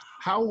 basically.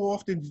 How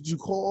often did you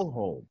call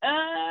home?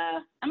 I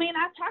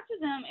talk to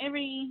them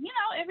every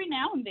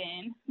now and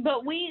then.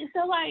 But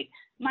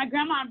my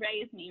grandma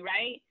raised me,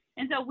 right?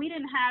 And so we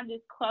didn't have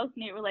this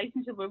close-knit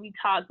relationship where we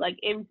talked like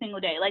every single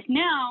day. Like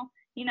now,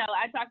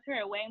 I talk to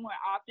her way more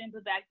often,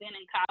 but back then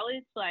in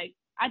college, like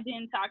I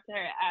didn't talk to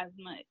her as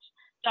much.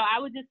 So I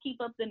would just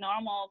keep up the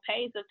normal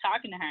pace of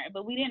talking to her,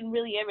 but we didn't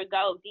really ever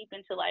go deep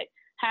into like,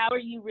 how are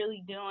you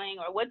really doing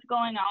or what's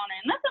going on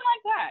or nothing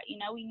like that.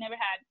 We never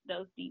had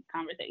those deep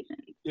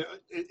conversations. Yeah,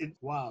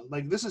 wow.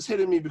 Like this is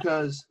hitting me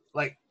because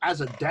like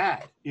as a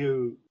dad,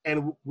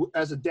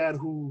 as a dad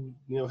who,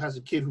 has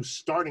a kid who's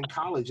starting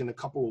college in a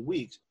couple of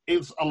weeks,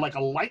 it's like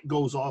a light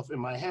goes off in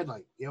my head.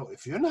 Like,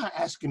 if you're not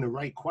asking the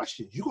right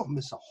questions, you're going to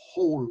miss a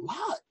whole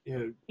lot.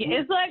 Yeah,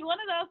 it's like one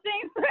of those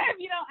things where if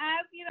you don't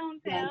ask, you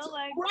don't tell.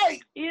 Like,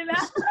 right. It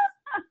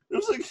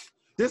was like,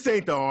 this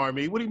ain't the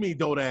Army. What do you mean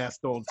don't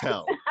ask, don't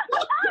tell?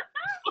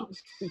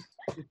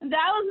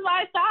 That was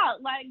my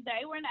thought. Like,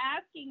 they weren't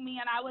asking me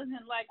and I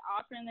wasn't like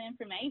offering the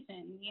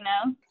information,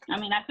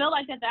 I feel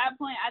like at that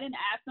point I didn't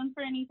ask them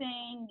for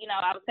anything.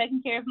 I was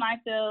taking care of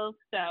myself.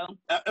 So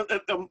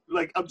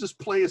I'm just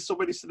playing so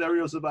many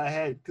scenarios in my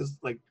head because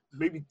like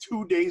maybe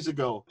 2 days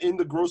ago in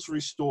the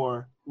grocery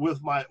store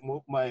with my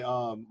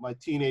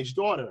teenage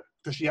daughter,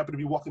 because she happened to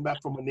be walking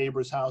back from a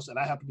neighbor's house and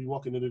I happened to be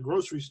walking to the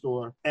grocery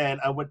store,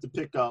 and I went to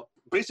pick up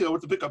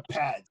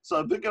pads. So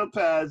I'm picking up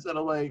pads and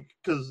I'm like,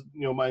 because,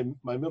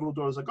 my middle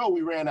daughter's like, oh,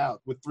 we ran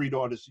out. With 3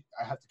 daughters,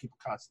 I have to keep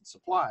a constant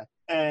supply.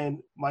 And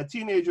my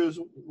teenager's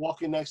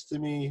walking next to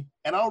me,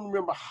 and I don't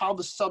remember how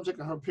the subject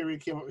of her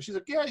period came up. She's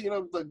like, yeah,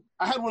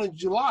 I had one in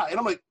July. And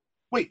I'm like,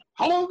 wait,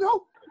 how long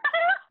ago?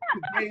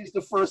 Today's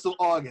the 1st of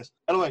August.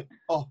 And I'm like,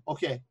 oh,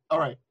 okay, all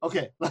right,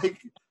 okay. Like,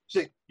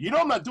 she's like,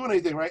 I'm not doing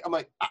anything, right? I'm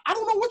like, I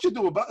don't know what you're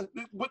doing,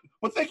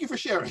 but thank you for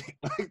sharing.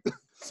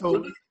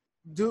 So,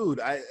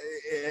 dude,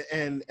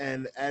 and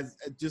as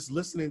just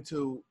listening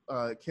to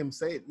Kim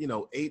say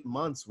it, 8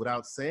 months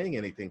without saying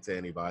anything to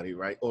anybody,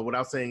 right? Or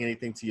without saying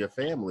anything to your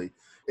family.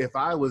 If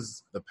I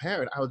was the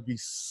parent, I would be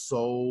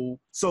so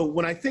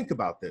when I think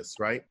about this,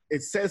 right?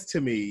 It says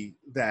to me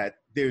that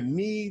there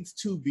needs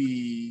to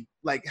be,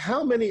 like,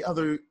 how many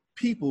other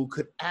people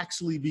could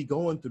actually be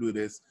going through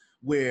this,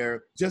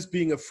 where just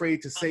being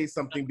afraid to say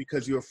something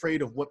because you're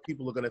afraid of what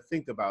people are going to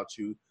think about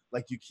you,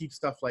 like you keep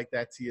stuff like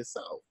that to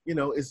yourself.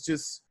 It's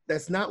just,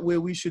 that's not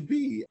where we should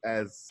be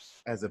as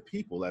a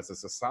people, as a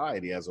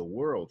society, as a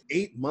world.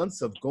 8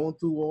 months of going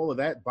through all of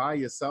that by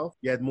yourself.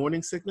 You had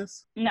morning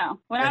sickness? No.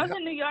 When I was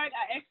in New York,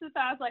 I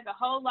exercised like a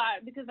whole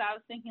lot because I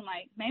was thinking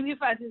like, maybe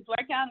if I just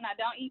work out and I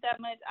don't eat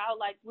that much, I'll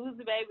like lose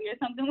the baby or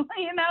something. Like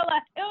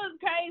it was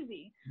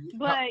crazy.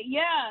 But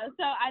yeah,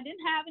 so I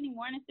didn't have any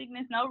morning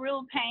sickness, no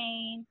real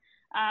pain.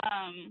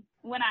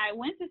 When I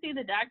went to see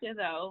the doctor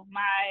though,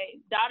 my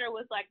daughter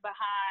was like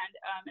behind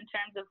in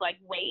terms of like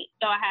weight.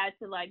 So I had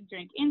to like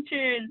drink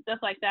Ensure and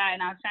stuff like that.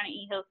 And I was trying to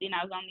eat healthy and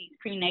I was on these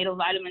prenatal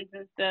vitamins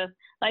and stuff.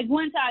 Like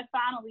once I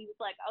finally was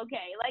like,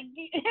 okay, like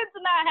it's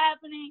not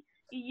happening.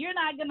 You're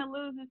not going to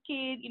lose this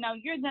kid.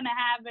 You're going to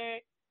have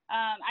her.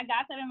 I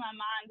got that in my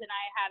mind and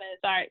I had to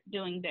start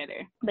doing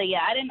better. But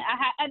yeah, I didn't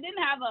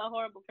have a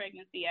horrible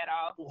pregnancy at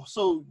all.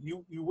 So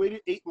you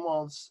waited 8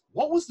 months.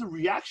 What was the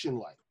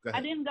reaction like? I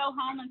didn't go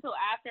home until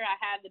after I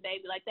had the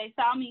baby. Like they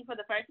saw me for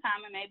the first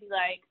time and maybe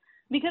like,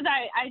 because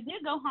I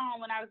did go home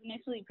when I was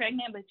initially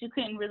pregnant, but you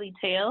couldn't really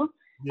tell.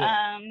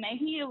 Yeah.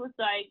 Maybe it was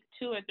like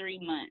 2 or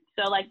 3 months.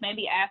 So like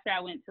maybe after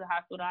I went to the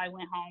hospital, I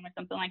went home or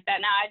something like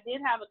that. Now I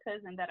did have a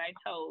cousin that I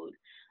told,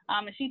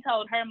 and she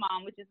told her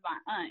mom, which is my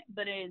aunt.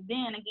 But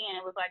then again,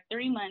 it was like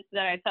 3 months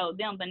that I told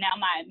them. But now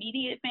my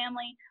immediate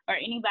family or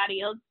anybody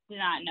else did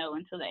not know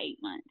until the 8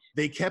 months.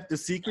 They kept the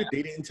secret?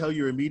 They didn't tell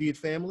your immediate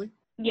family?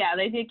 Yeah,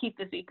 they did keep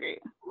the secret.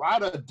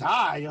 Ride or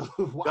die.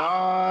 Wow.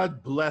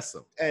 God bless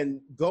them.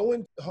 And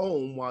going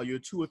home while you're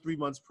 2 or 3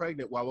 months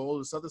pregnant, while all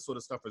this other sort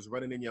of stuff is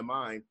running in your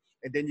mind,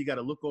 and then you got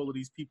to look all of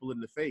these people in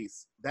the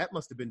face, that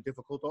must have been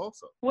difficult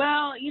also.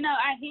 Well,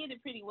 I hid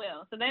it pretty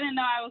well. So they didn't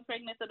know I was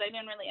pregnant, so they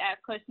didn't really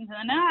ask questions.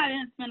 And then I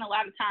didn't spend a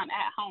lot of time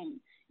at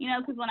home,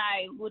 because when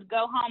I would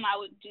go home, I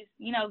would just,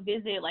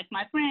 visit like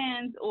my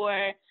friends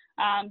or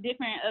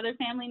different other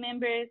family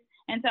members.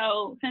 And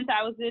so since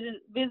I was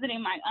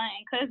visiting my aunt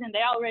and cousin,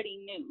 they already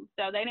knew.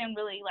 So they didn't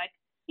really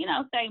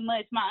say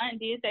much. My aunt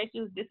did say she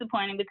was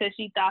disappointed because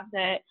she thought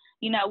that,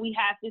 we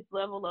have this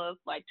level of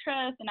like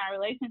trust in our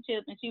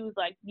relationship. And she was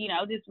like,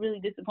 just really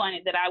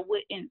disappointed that I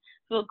wouldn't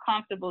feel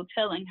comfortable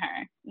telling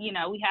her.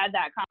 We had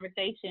that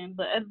conversation.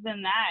 But other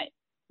than that,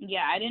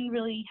 yeah, I didn't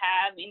really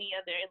have any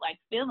other like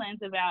feelings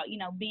about,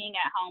 being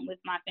at home with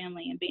my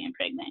family and being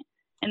pregnant.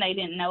 And they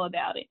didn't know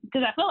about it.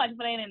 Because I feel like if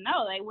they didn't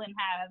know, they wouldn't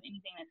have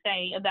anything to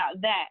say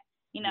about that.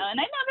 you know, and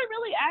they never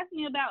really asked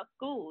me about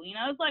school. You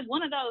know, it's like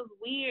one of those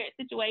weird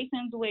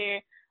situations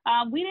where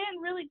we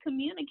didn't really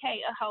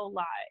communicate a whole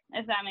lot,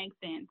 if that makes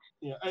sense.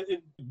 Yeah,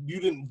 you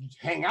didn't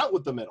hang out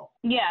with them at all.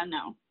 Yeah,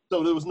 no.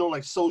 So there was no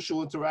like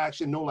social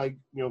interaction, no like,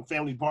 you know,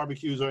 family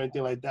barbecues or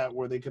anything like that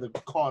where they could have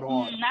caught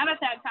on. Not at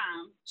that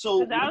time.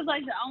 So because that was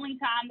like the only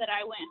time that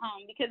I went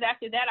home. Because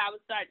after that, I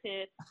would start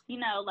to, you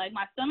know, like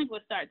my stomach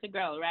would start to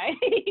grow, right?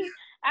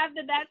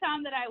 After that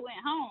time that I went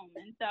home,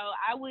 and so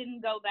I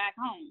wouldn't go back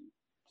home.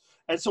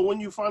 And so when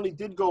you finally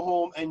did go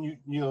home, and you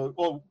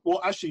know,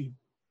 well, actually,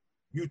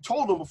 you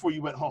told them before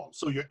you went home.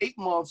 So you're 8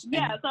 months.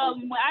 Yeah. So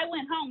I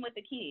went home with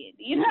the kid,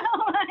 you know,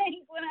 like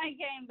when I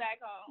came back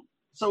home.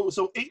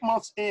 So 8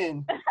 months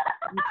in,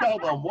 you tell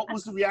them, what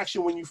was the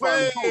reaction when you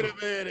finally told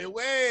them?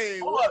 Wait.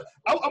 Hold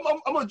on.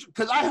 I'm gonna,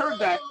 because I heard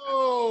that.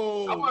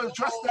 I'm gonna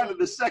address that in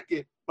a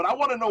second, but I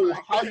want to know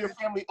how your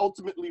family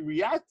ultimately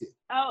reacted.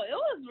 Oh, it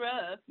was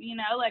rough, you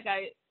know. Like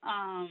I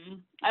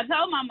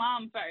told my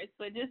mom first,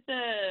 but just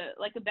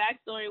a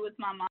backstory with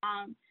my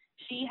mom.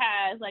 She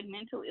has like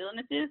mental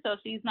illnesses, so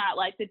she's not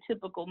like the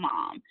typical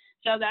mom.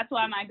 So that's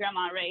why my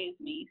grandma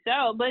raised me.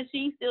 So, but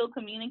she still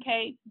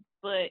communicates,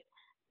 but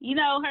you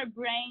know, her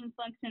brain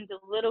functions a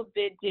little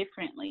bit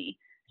differently.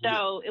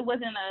 So it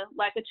wasn't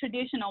like a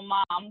traditional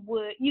mom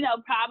would, you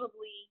know,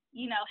 probably,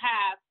 you know,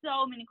 have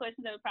so many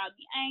questions that would probably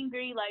be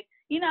angry, like,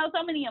 you know,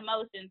 so many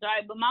emotions,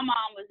 right? But my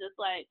mom was just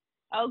like,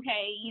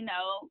 okay, you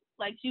know,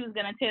 like she was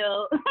going to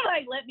tell,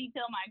 like, let me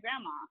tell my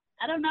grandma.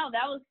 I don't know.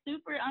 That was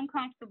super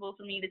uncomfortable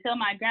for me to tell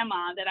my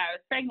grandma that I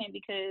was pregnant,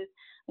 because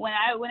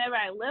whenever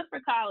I left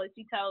for college,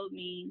 she told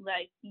me,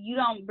 like, you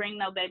don't bring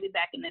no baby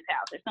back in this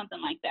house or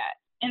something like that.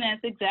 And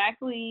that's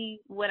exactly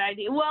what I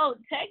did. Well,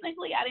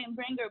 technically, I didn't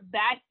bring her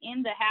back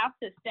in the house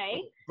to stay.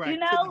 Right. You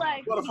know,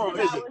 like for a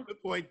visit.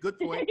 Good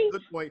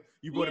point.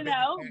 You brought you it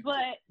know, back.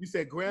 but You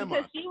said grandma.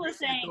 because she was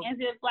saying as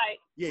if like,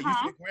 you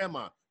said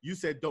grandma. You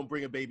said don't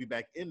bring a baby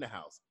back in the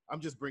house. I'm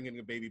just bringing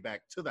a baby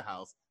back to the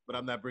house, but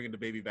I'm not bringing the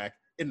baby back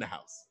in the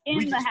house.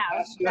 In the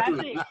house. That's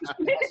it.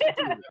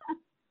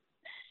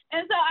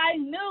 And so I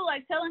knew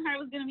like telling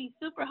her was going to be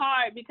super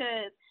hard,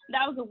 because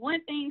that was the one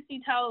thing she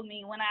told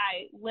me when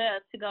I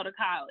left to go to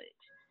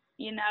college,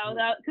 you know,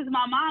 because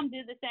my mom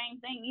did the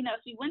same thing. You know,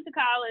 she went to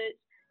college,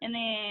 and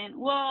then,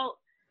 well,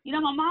 you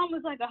know, my mom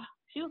was like,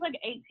 she was like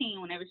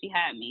 18 whenever she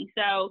had me.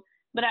 So,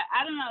 but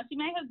I don't know, she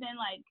may have been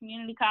like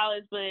community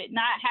college, but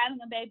not having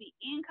a baby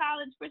in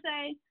college per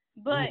se,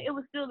 but it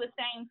was still the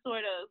same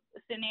sort of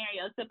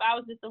scenario, except I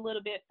was just a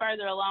little bit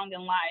further along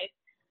in life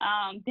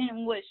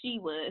than what she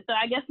was. So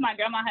I guess my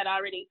grandma had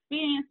already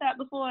experienced that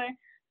before.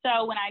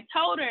 So when I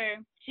told her,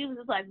 she was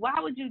just like, why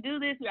would you do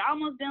this? We're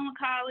almost done with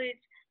college.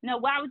 You know,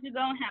 why would you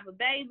go and have a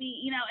baby?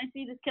 You know, and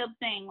she just kept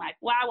saying like,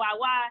 why?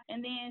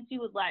 And then she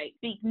would like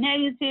speak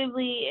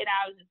negatively, and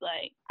I was just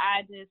like,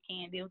 I just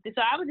can't deal with this.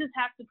 So I would just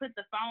have to put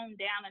the phone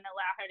down and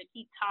allow her to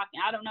keep talking.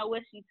 I don't know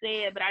what she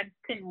said, but I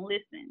just couldn't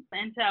listen.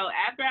 And so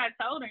after I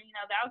told her, you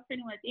know, that was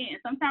pretty much it.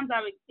 And sometimes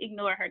I would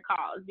ignore her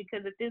calls,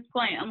 because at this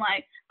point, I'm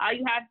like, all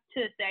you have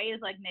to say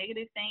is like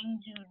negative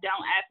things. You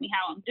don't ask me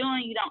how I'm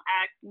doing. You don't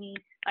ask me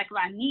like if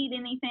I need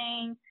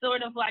anything,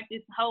 sort of like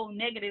this whole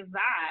negative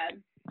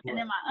vibe. And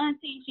then my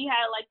auntie, she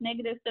had like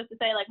negative stuff to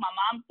say, like my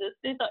mom's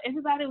sister. So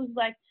everybody was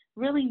like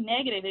really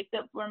negative,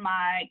 except for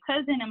my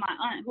cousin and my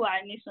aunt, who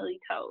I initially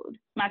told.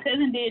 My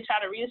cousin did try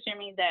to reassure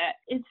me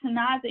that it's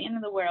not the end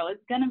of the world.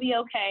 It's going to be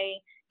okay.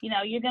 You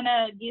know, you're going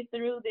to get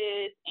through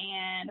this.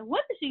 And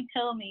what did she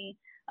tell me?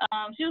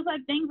 She was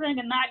like, things are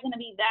not going to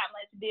be that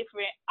much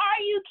different.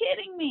 Are you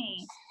kidding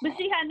me? But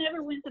she had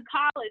never went to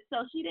college,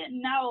 so she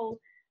didn't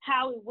know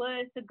how it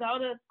was to go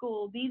to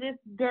school, be this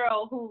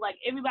girl who like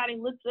everybody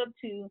looks up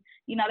to.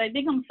 You know, they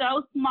think I'm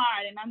so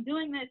smart and I'm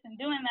doing this and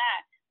doing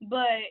that.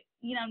 But,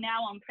 you know,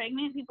 now I'm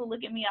pregnant, people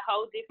look at me a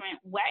whole different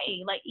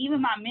way. Like even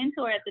my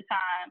mentor at the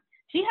time,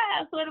 she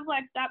had sort of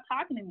like stopped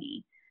talking to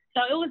me. So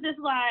it was just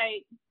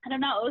like, I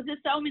don't know, it was just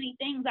so many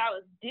things I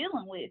was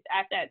dealing with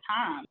at that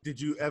time. Did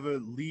you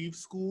ever leave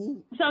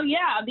school? So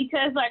yeah,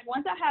 because like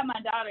once I had my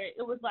daughter,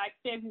 it was like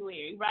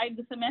February, right?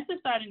 The semester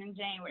started in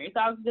January. So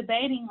I was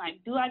debating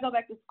like, do I go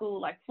back to school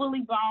like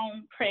fully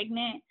grown,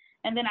 pregnant?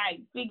 And then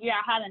I figure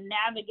out how to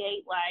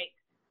navigate like,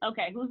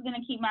 okay, who's going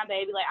to keep my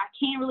baby? Like I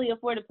can't really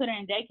afford to put her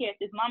in daycare at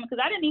this moment, because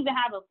I didn't even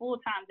have a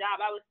full-time job.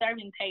 I was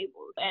serving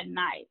tables at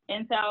night.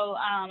 And so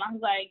I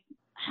was like,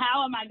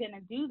 how am I going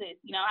to do this?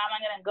 You know, how am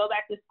I going to go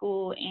back to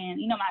school? And,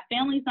 you know, my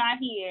family's not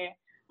here.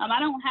 I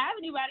don't have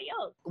anybody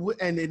else.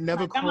 And it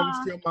never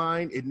crossed your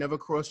mind? It never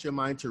crossed your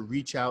mind to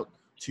reach out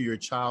to your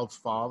child's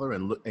father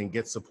and look and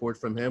get support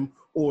from him?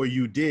 Or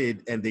you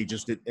did and they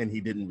just did, and he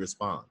didn't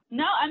respond?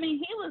 No, I mean,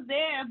 he was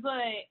there,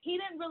 but he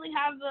didn't really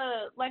have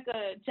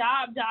a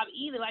job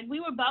either. Like we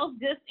were both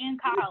just in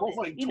college,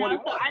 like you know,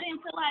 so I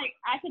didn't feel like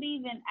I could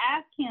even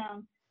ask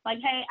him like,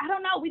 hey, I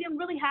don't know. We didn't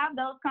really have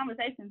those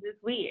conversations.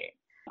 It's weird.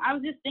 I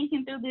was just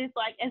thinking through this,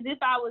 like, as if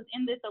I was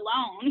in this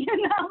alone, you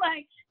know,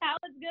 like how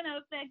it's going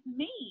to affect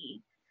me.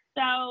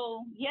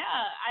 So,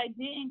 yeah, I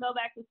didn't go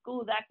back to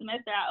school that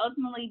semester. I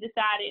ultimately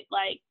decided,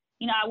 like,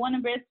 you know, I want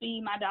to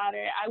breastfeed my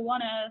daughter. I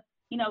want to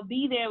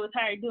be there with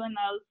her during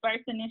those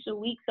first initial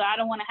weeks. So I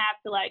don't want to have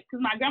to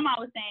because my grandma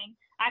was saying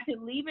I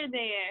could leave her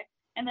there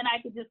and then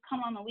I could just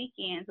come on the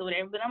weekends or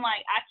whatever. But I'm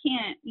like, I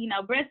can't,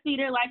 breastfeed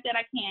her like that.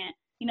 I can't,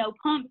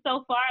 pump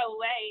so far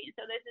away.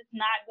 So that's just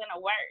not going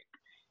to work.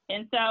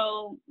 And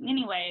so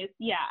anyways,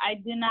 yeah, I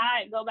did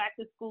not go back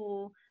to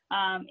school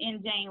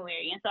in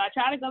January. And so I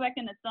tried to go back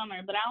in the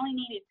summer, but I only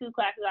needed 2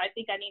 classes. I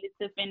think I needed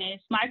to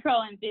finish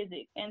micro and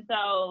physics. And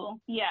so,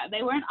 yeah,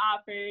 they weren't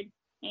offered.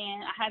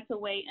 And I had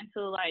to wait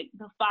until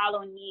the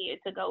following year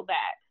to go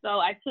back. So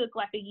I took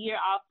a year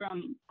off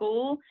from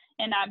school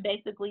and I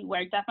basically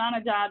worked. I found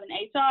a job in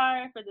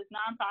HR for this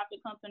nonprofit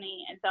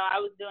company. And so I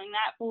was doing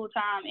that full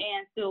time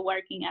and still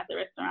working at the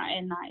restaurant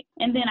at night.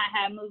 And then I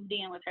had moved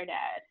in with her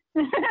dad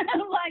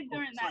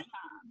during that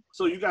time.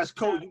 So you guys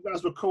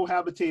were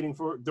cohabitating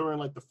during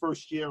the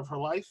first year of her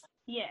life?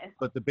 Yes.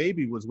 But the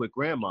baby was with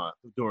grandma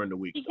during the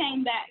week. She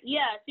came back.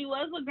 Yeah, she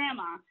was with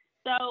grandma.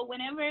 So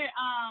whenever,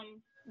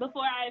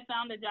 before I had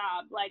found a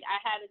job, I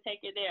had to take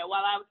her there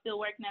while I was still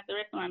working at the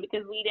restaurant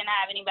because we didn't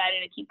have anybody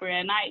to keep her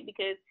at night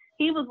because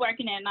he was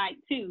working at night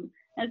too.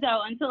 And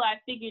so until I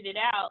figured it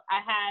out,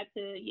 I had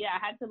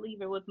to leave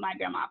her with my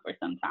grandma for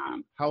some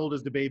time. How old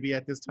is the baby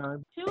at this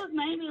time? She was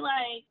maybe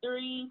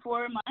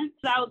 3-4 months.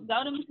 So I would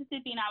go to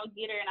Mississippi and I would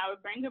get her and I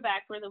would bring her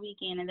back for the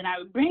weekend and then I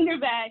would bring her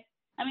back.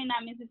 I mean,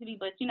 not Mississippi,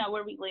 but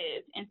where we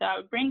lived. And so I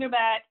would bring her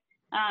back.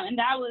 And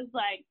that was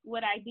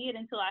what I did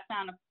until I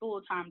found a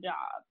full-time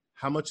job.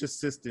 How much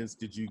assistance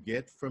did you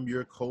get from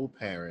your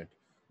co-parent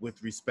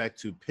with respect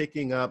to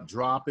picking up,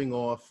 dropping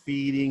off,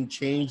 feeding,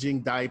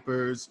 changing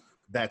diapers,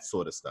 that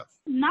sort of stuff?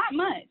 Not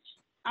much.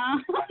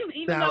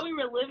 Even though we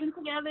were living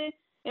together,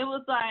 it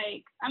was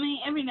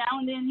every now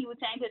and then he would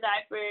change a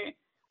diaper.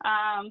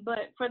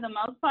 But for the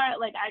most part,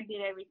 I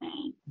did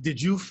everything.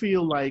 Did you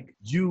feel like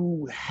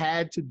you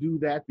had to do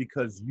that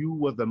because you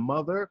were the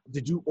mother?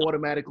 Did you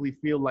automatically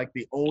feel like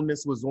the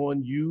onus was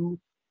on you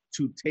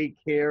to take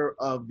care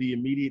of the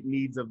immediate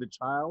needs of the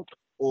child?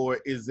 Or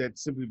is that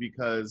simply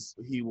because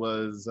he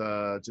was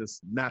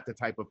just not the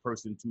type of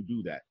person to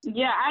do that?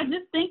 Yeah, I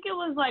just think it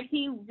was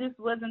he just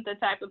wasn't the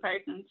type of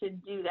person to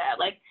do that.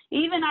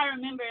 Even I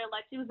remember,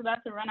 she was about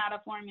to run out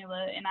of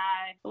formula, and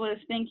I was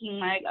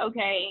thinking,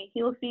 okay,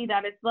 he'll see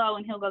that it's low,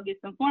 and he'll go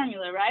get some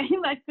formula, right?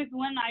 Because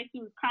one night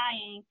she was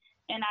crying,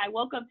 and I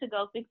woke up to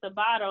go fix a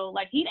bottle.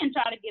 He didn't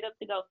try to get up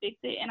to go fix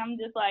it, and I'm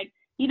just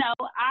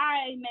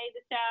I made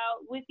the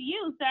child with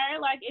you,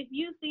 sir. If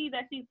you see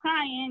that she's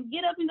crying,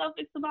 get up and go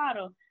fix the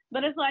bottle.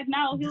 But it's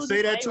no, he was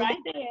just right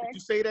there. Did you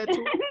say that to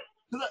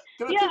him?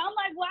 Yeah,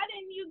 I'm why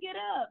didn't you get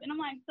up? And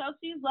I'm so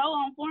she's low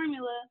on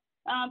formula.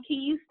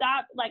 Can you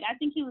stop? I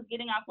think he was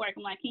getting off work.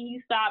 I'm can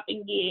you stop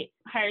and get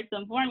her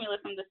some formula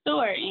from the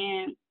store?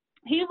 And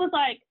he was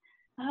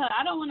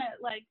I don't want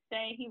to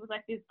say he was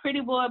this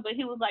pretty boy, but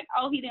he was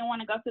oh, he didn't want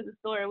to go to the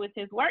store with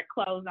his work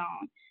clothes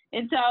on.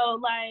 And so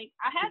I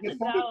had to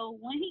go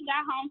when he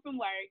got home from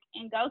work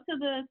and go to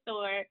the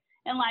store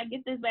and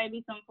get this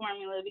baby some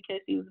formula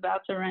because he was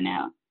about to run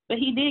out. But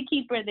he did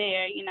keep her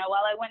there,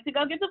 while I went to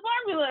go get the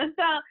formula.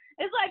 So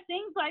it's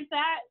things like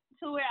that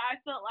to where I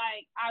felt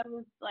I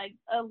was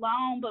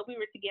alone, but we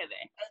were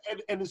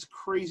together. And it's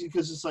crazy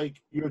because it's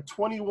you're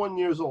 21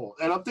 years old.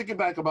 And I'm thinking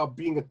back about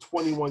being a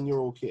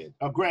 21-year-old kid.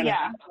 Now, granted,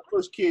 yeah. My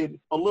first kid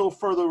a little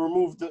further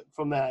removed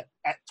from that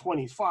at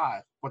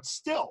 25, but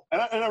still.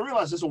 And I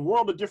realize there's a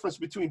world of difference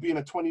between being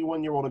a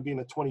 21-year-old and being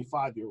a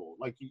 25-year-old.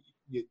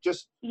 You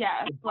just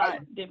it's a lot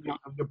different.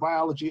 Your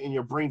biology and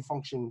your brain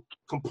function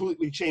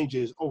completely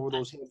changes over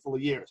those handful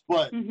of years.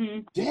 But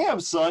damn,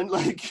 son,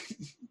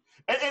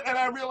 and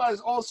I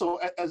realized also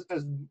as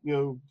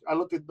I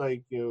look at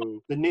the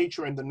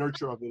nature and the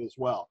nurture of it as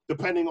well.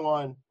 Depending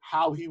on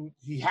how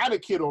he had a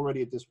kid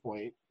already at this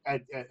point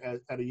at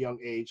a young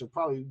age, and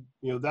probably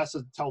that's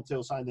a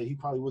telltale sign that he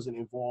probably wasn't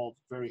involved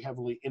very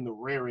heavily in the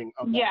rearing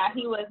of that. Yeah,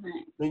 he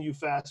wasn't. Then you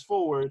fast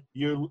forward,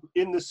 you're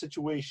in this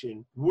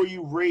situation. Were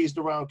you raised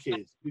around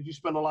kids? Did you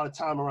spend a lot of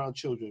time around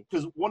children?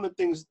 Because one of the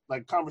things,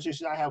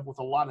 conversations I have with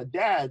a lot of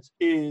dads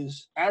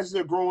is, as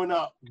they're growing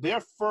up,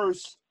 their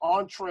first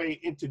entree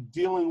into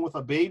dealing with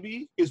a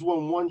baby is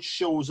when one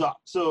shows up.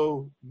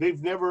 So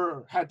they've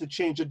never had to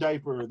change a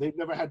diaper. They've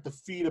never had to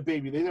feed a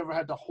baby. They never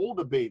had to hold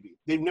a baby.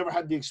 They've never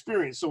had the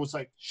experience. So it's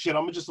shit,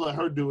 I'm gonna just let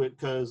her do it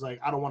because I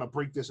don't want to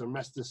break this or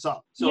mess this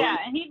up. So, yeah,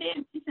 and he did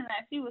mention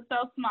that she was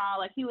so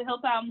small, he would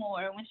help out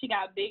more when she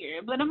got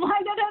bigger. But I'm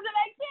that doesn't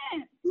make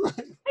sense.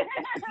 Right.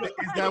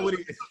 Is that what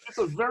it's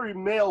a very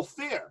male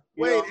fear.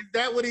 Wait, is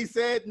that what he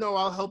said? No,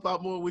 I'll help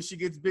out more when she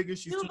gets bigger.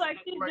 She's was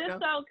she's right just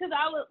now? So, because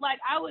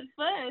I would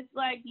fuss,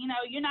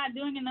 you're not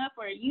doing enough,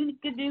 or you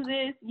could do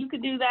this, you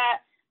could do that.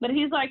 But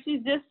he's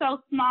she's just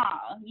so small.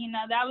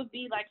 That would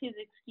be his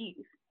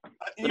excuse.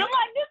 But I'm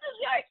like, this is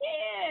your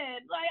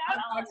kid. Like,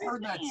 I've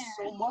heard that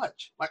so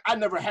much. Like, I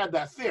never had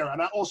that fear.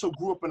 And I also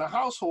grew up in a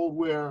household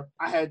where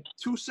I had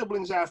 2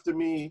 siblings after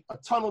me, a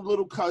ton of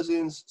little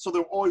cousins. So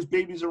there were always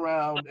babies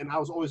around. And I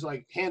was always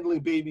like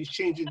handling babies,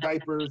 changing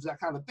diapers, that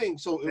kind of thing.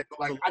 So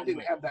I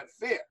didn't have that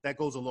fear. That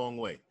goes a long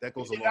way. That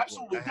goes a long way.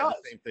 Absolutely I had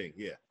the same thing.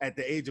 Yeah. At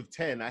the age of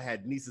 10, I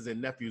had nieces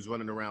and nephews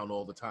running around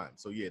all the time.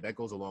 So yeah, that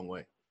goes a long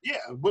way. Yeah,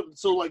 but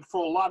so like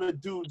for a lot of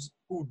dudes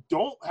who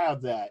don't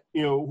have that,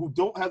 who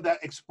don't have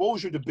that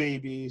exposure to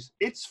babies,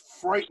 it's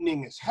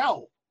frightening as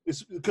hell.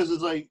 It's because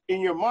it's like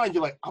in your mind,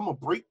 you're like, I'm gonna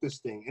break this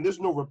thing, and there's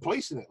no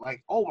replacing it.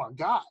 Like, oh my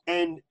God.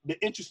 And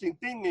the interesting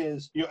thing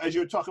is, as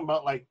you're talking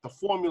about like the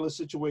formula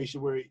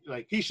situation where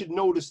like he should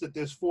notice that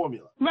there's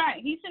formula.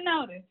 Right, he should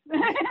notice.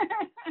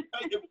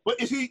 But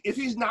if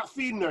he's not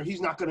feeding her, he's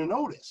not gonna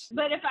notice.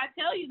 But if I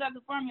tell you that the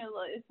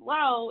formula is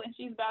low and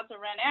she's about to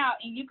run out,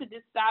 and you could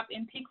just stop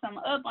and pick some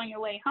up on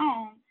your way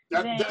home.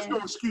 There's no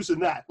excuse in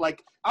that.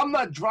 Like, I'm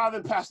not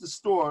driving past the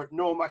store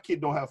knowing my kid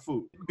don't have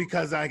food.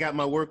 Because I got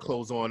my work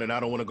clothes on and I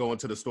don't want to go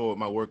into the store with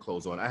my work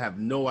clothes on. I have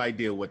no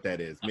idea what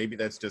that is. Maybe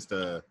that's just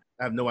I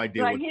have no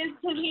idea. Like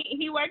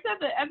he worked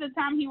at the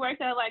time he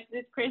worked at like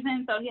this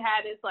prison, so he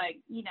had his like,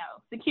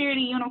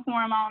 security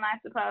uniform on, I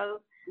suppose.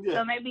 Yeah.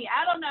 So maybe,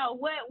 I don't know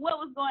what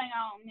was going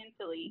on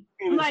mentally.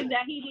 Like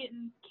that he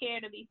didn't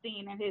care to be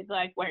seen in his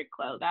like work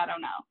clothes. I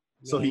don't know.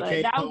 So he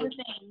came home.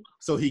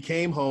 So he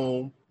came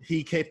home.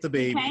 He kept the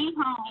baby. He came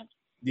home.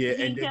 Yeah,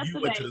 and then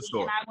you went to the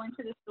store. And I went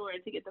to the store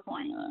to get the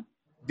formula.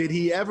 Did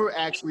he ever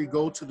actually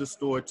go to the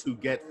store to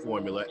get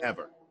formula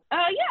ever?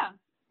 Yeah.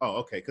 Oh,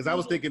 okay. Because I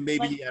was thinking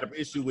maybe he had an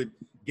issue with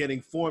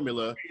getting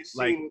formula,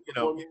 like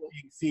being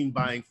seen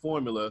buying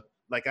formula.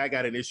 Like I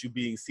got an issue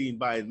being seen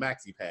buying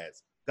maxi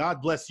pads.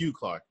 God bless you,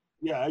 Clark.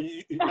 Yeah,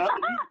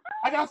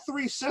 I got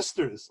 3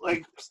 sisters.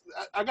 Like,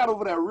 I got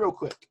over that real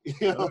quick.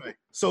 Right.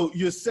 So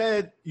you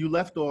said you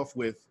left off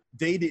with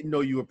they didn't know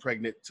you were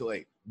pregnant till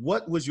 8.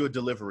 What was your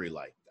delivery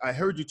like? I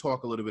heard you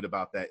talk a little bit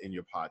about that in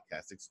your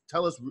podcast.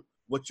 Tell us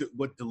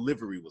what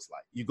delivery was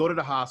like. You go to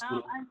the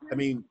hospital.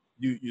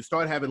 You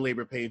start having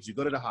labor pains. You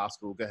go to the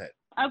hospital. Go ahead.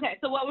 Okay,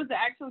 so what was the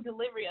actual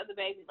delivery of the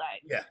baby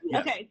like? Yeah.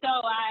 Yes. Okay, so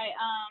I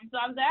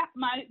was at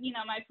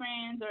my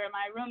friends or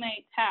my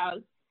roommate's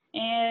house.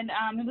 And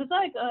it was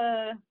like,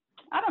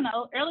 I don't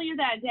know, earlier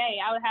that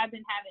day, I had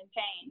been having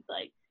pains.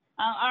 Like,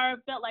 I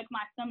felt like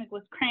my stomach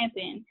was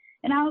cramping.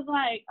 And I was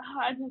like,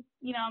 I just,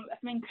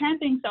 I've been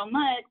cramping so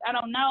much. I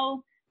don't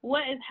know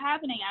what is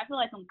happening. I feel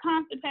like I'm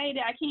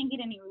constipated. I can't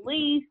get any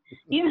relief,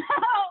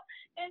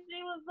 And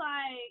she was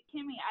like,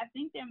 Kimmy, I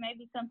think there may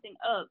be something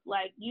up.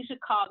 Like, you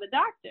should call the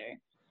doctor.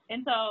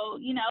 And so,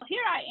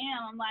 here I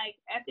am. I'm like,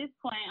 at this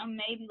point, I'm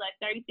maybe like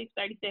 36,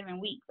 37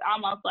 weeks,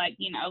 almost like,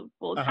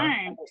 full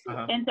term.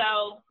 And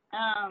so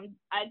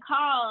I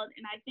called,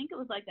 and I think it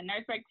was like the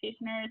nurse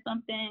practitioner or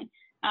something.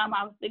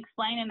 I was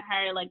explaining to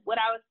her like what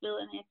I was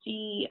feeling, and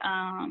she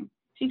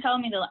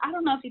told me I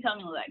don't know if she told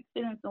me to like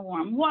sit in some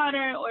warm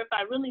water, or if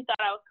I really thought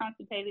I was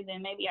constipated,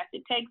 then maybe I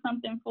should take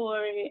something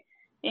for it.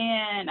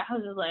 And I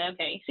was just like,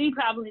 okay, she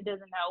probably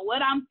doesn't know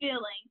what I'm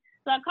feeling.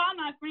 So I called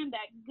my friend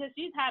back because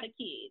she's had a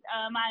kid.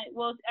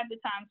 At the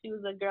time, she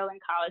was a girl in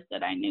college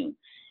that I knew.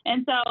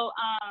 And so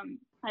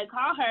I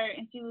called her,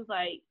 and she was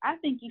like, I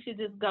think you should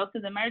just go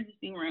to the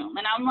emergency room.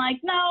 And I'm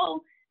like,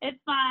 no, it's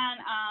fine.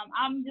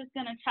 I'm just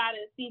going to try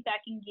to see if I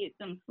can get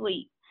some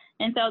sleep.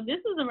 And so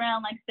this was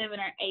around like 7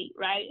 or 8,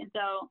 right? And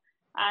so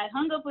I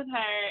hung up with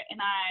her, and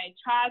I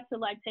tried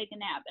to like take a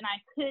nap, and I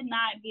could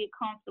not get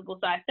comfortable.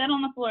 So I sat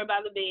on the floor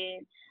by the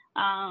bed.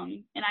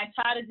 And I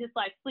tried to just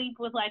like sleep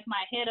with like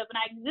my head up, and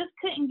I just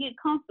couldn't get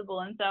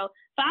comfortable. And so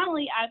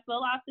finally I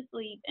fell off to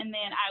sleep, and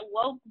then I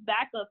woke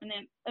back up, and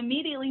then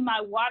immediately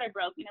my water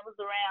broke, and it was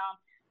around,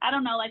 I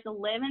don't know, like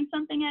 11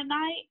 something at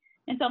night.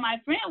 And so my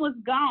friend was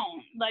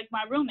gone, like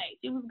my roommate,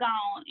 she was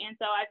gone. And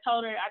so I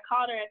called her,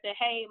 I said,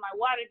 hey, my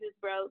water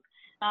just broke.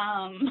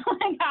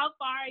 Like, how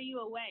far are you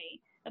away?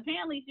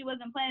 Apparently she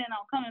wasn't planning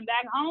on coming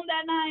back home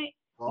that night.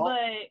 Oh.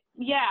 But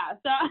yeah,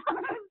 so I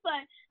was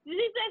like, she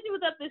said she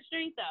was up the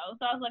street though.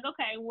 So I was like,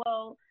 okay,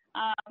 well,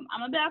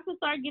 I'm about to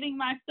start getting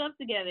my stuff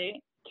together.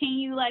 Can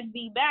you like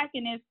be back?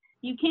 And if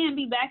you can't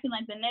be back in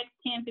like the next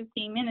 10, 15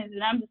 minutes,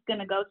 then I'm just going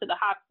to go to the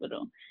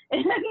hospital.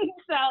 And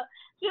so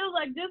she was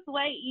like, just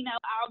wait,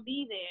 I'll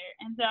be there.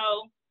 And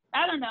so,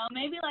 I don't know,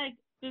 maybe like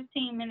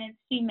 15 minutes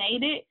she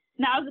made it.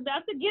 And I was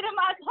about to get in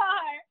my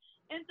car.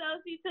 And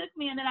so she took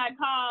me, and then I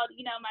called,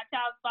 my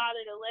child's father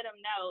to let him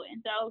know.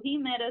 And so he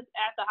met us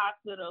at the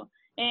hospital.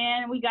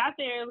 And we got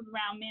there, it was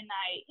around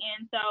midnight.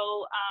 And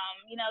so,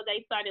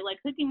 they started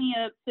like hooking me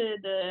up to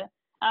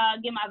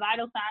get my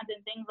vital signs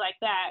and things like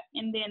that.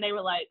 And then they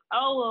were like,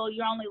 oh, well,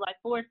 you're only like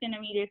 4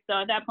 centimeters.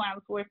 So at that point I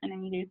was 4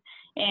 centimeters.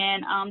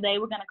 And they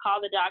were going to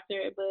call the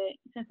doctor. But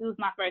since it was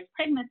my first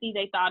pregnancy,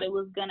 they thought it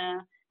was going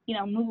to,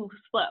 move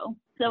slow.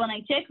 So when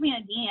they checked me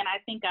again, I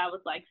think I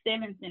was like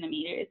 7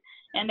 centimeters.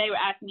 And they were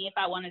asking me if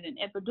I wanted an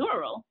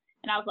epidural.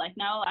 And I was like,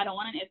 no, I don't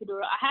want an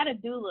epidural. I had a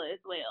doula as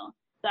well.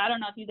 So I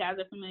don't know if you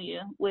guys are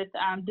familiar with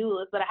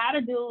doulas, but I had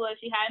a doula.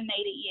 She hadn't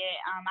made it yet.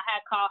 I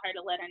had called her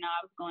to let her know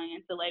I was going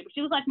into labor.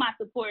 She was like my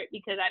support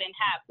because I didn't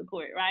have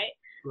support, right?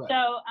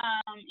 So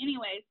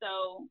anyway,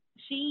 so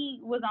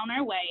she was on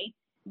her way,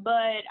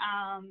 but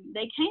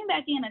they came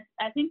back in,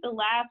 I think the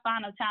last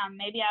final time,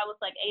 maybe I was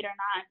like 8 or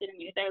 9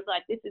 centimeters. They was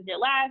like, this is your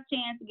last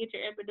chance to get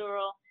your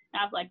epidural. And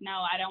I was like,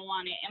 no, I don't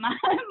want it. And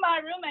my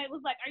roommate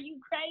was like, are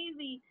you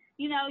crazy?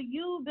 You know,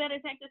 you better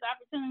take this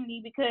opportunity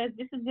because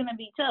this is going to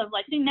be tough.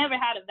 Like, she never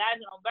had a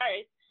vaginal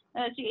birth.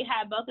 She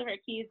had both of her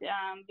kids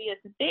via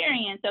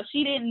cesarean, so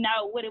she didn't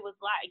know what it was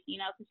like, you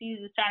know, so she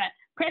was just trying to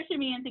pressure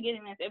me into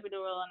getting this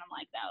epidural, and I'm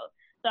like, no.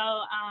 So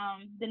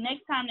the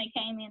next time they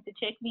came in to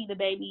check me, the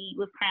baby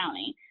was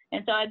crowning.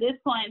 And so at this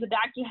point, the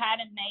doctor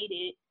hadn't made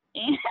it.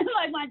 And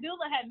like my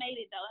doula had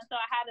made it though. And so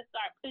I had to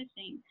start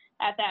pushing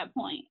at that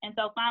point. And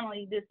so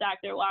finally this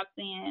doctor walks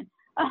in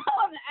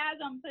as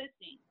I'm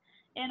pushing.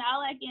 And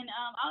all I can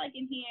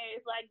hear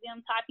is like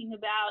them talking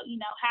about,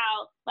 you know,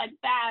 how like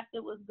fast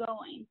it was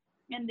going.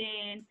 And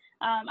then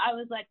I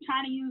was like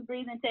trying to use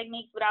breathing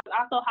techniques, but I was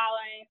also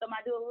hollering. So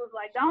my doula was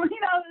like, don't,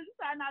 you know,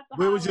 try not to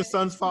holler. Where was your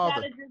son's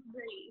father? You gotta just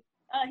breathe.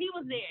 He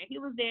was there. He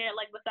was there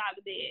like beside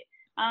the bed.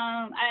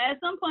 At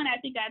some point I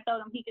think I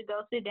told him he could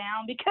go sit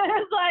down because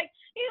like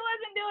he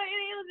wasn't doing it.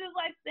 He was just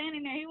like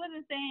standing there. He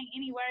wasn't saying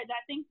any words.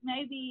 I think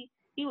maybe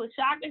he was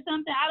shocked or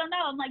something. I don't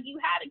know. I'm like, you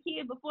had a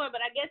kid before,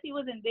 but I guess he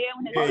wasn't there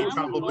when his he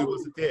son probably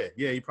was wasn't there.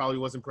 Yeah, he probably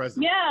wasn't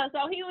present. Yeah,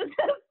 so he was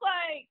just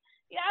like,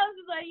 yeah, I was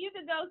just like, you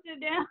could go sit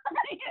down,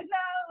 you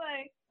know,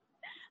 like.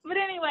 But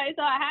anyway,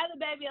 so I had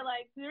the baby at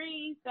like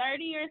 3:30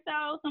 or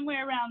so,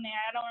 somewhere around there.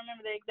 I don't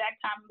remember the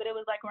exact time, but it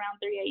was like around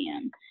 3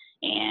 a.m.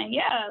 And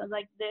yeah,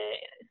 like the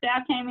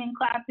staff came in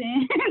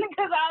clapping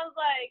because I was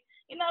like,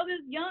 you know,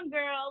 this young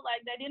girl,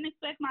 like they didn't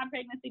expect my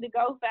pregnancy to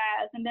go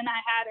fast. And then I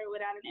had her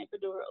without an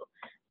epidural.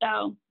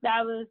 So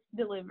that was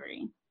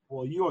delivery.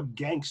 Well, you're a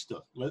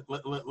gangster. Let's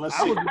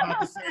I was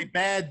about to say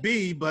bad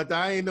B, but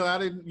I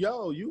didn't,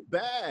 you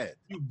bad.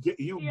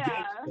 You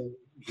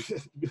gangster.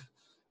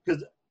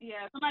 Because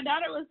yeah, so my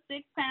daughter was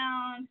 6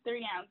 pounds,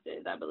 3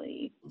 ounces, I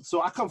believe.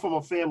 So I come from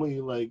a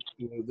family like,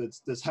 you know,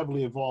 that's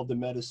heavily involved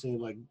in medicine.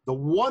 Like the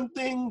one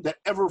thing that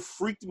ever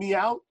freaked me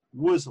out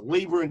was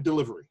labor and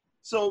delivery.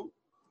 So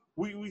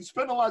we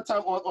spend a lot of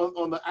time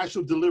on the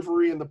actual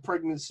delivery and the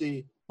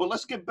pregnancy, but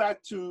let's get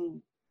back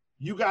to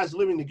you guys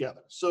living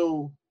together.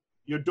 So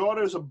your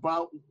daughter's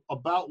about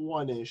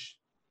one-ish,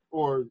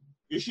 or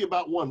is she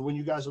about one when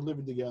you guys are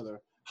living together?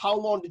 How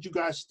long did you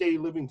guys stay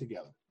living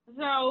together?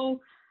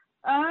 So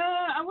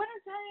I want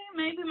to say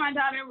maybe my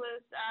daughter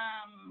was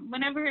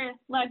whenever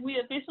like we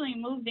officially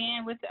moved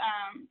in with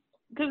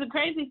because the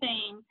crazy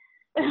thing,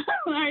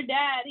 her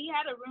dad, he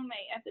had a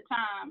roommate at the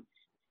time,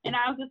 and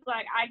I was just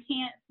like, I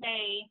can't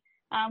stay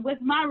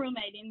with my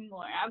roommate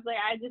anymore. I was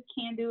like, I just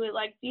can't do it.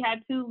 Like she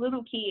had 2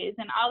 little kids,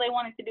 and all they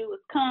wanted to do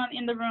was come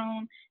in the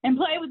room and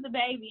play with the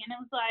baby, and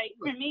it was like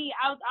for me,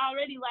 I was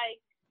already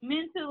like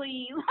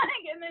mentally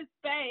like in this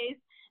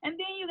space. And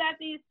then you got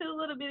these 2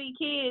 little bitty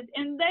kids,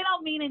 and they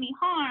don't mean any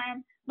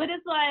harm, but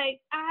it's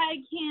like,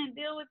 I can't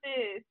deal with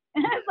this.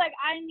 And it's like,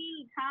 I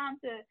need time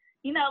to,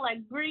 you know,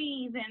 like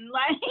breathe. And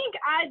like,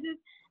 I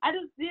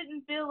just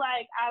didn't feel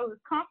like I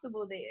was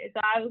comfortable there.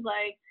 So I was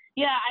like,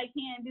 yeah, I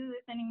can't do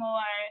this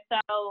anymore.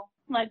 So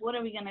like, what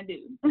are we going to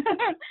do?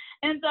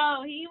 And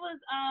so he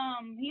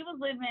was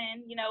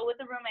living, you know,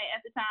 with a roommate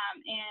at the time.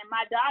 And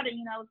my daughter,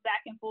 you know, was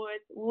back and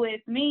forth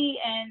with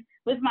me and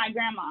with my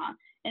grandma.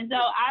 And so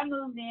I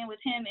moved in with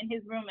him and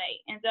his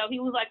roommate. And so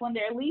he was like, when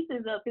their lease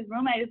is up, his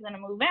roommate is going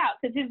to move out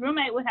because his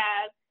roommate would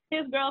have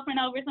his girlfriend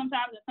over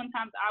sometimes, and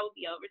sometimes I would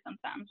be over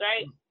sometimes,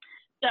 right?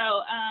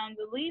 So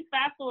the lease,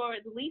 fast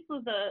forward, the lease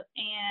was up,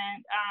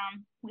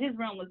 and his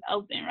room was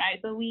open, right?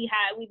 So we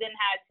then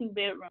had 2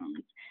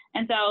 bedrooms.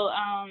 And so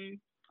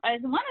I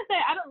want to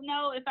say, I don't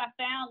know if I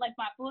found like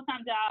my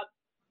full-time job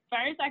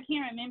first. I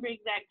can't remember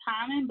exact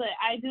timing, but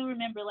I do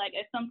remember like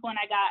at some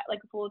point I got like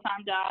a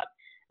full-time job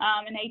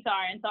in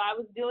HR. And so I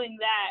was doing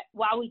that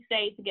while we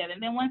stayed together.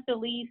 And then once the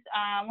lease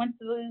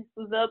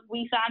was up,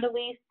 we signed a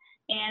lease.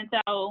 And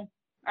so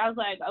I was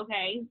like,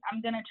 okay,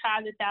 I'm going to try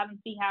this out and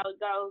see how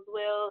it goes.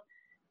 Well,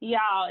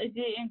 y'all, it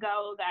didn't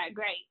go that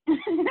great.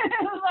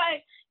 It was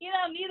like, you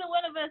know, neither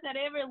one of us had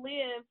ever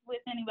lived with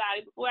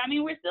anybody before. I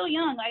mean, we're still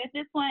young. Like at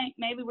this point,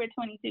 maybe we're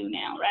 22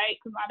 now, right?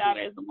 Because my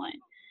daughter is the one.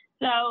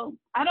 So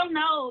I don't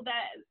know,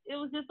 that it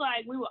was just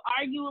like we would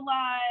argue a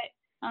lot.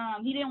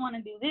 He didn't want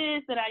to do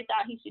this that I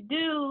thought he should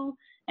do.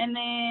 And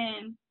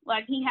then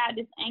like he had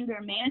this anger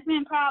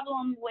management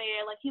problem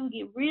where like he would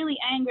get really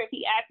angry if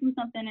he asked me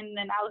something and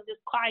then I was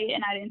just quiet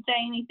and I didn't say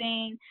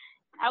anything.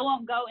 I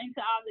won't go into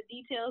all the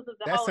details of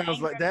the whole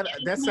sounds like anger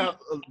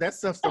that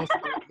stuff don't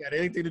got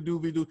anything to do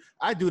with me.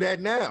 I do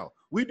that now.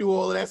 We do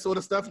all of that sort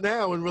of stuff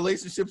now in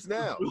relationships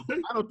now.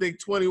 I don't think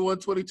 21,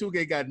 22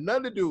 got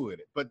nothing to do with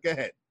it. But go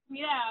ahead.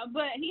 Yeah,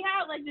 but he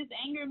had like this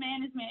anger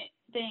management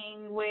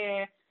thing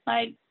where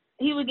like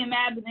he would get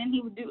mad, but then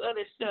he would do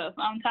other stuff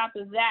on top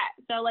of that.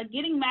 So like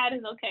getting mad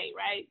is okay,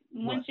 right?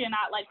 Once you're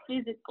not like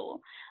physical.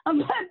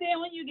 But then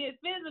when you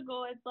get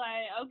physical, it's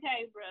like,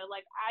 okay, bro,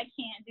 like I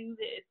can't do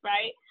this,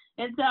 right?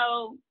 And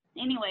so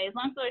anyways,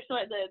 long story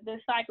short, the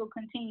cycle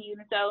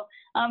continued. And so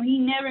he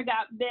never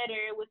got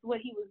better with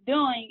what he was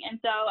doing. And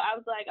so I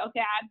was like,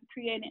 okay, I have to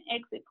create an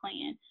exit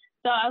plan.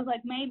 So I was like,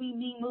 maybe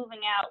me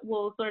moving out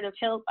will sort of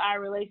help our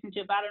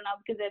relationship. I don't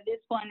know, because at this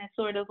point it's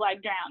sort of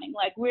like drowning.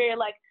 Like we're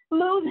like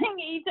losing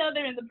each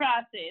other in the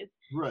process.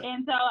 Right.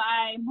 And so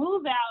I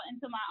moved out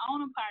into my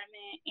own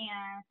apartment,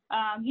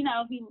 and, you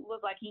know, he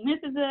was like, he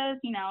misses us,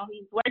 you know,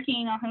 he's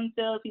working on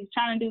himself, he's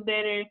trying to do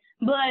better,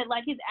 but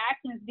like his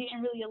actions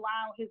didn't really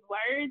align with his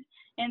words.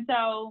 And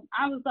so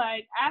I was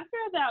like, after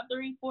about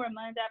 3-4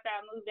 months after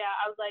I moved out,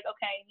 I was like,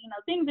 okay, you know,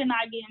 things are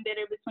not getting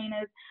better between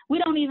us. We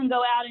don't even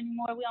go out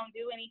anymore. We don't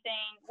do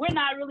anything. We're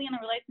not really in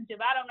a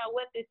relationship. I don't know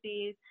what this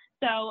is.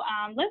 So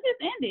let's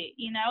just end it,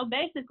 you know,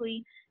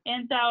 basically.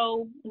 And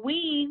so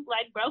we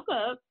like broke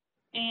up,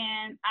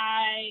 and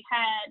I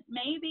had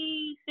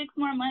maybe 6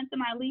 more months of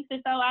my lease or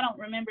so. I don't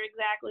remember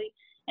exactly.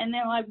 And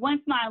then like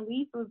once my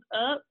lease was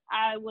up,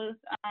 I was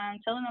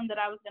telling them that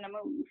I was going to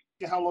move.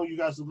 How long you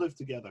guys lived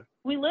together?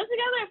 We lived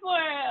together for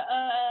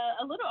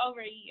a little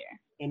over a year.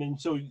 And then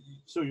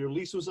so your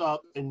lease was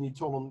up, and you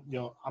told them, you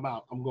know, I'm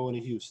out. I'm going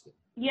to Houston.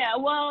 Yeah,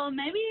 well,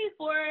 maybe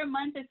 4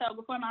 months or so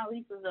before my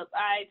lease was up,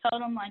 I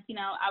told him, like, you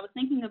know, I was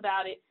thinking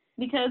about it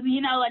because,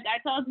 you know, like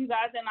I told you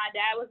guys that my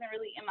dad wasn't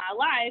really in my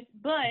life,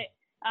 but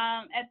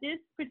at this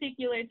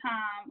particular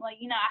time, like,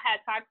 you know, I had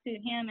talked to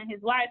him and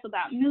his wife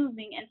about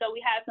moving, and so we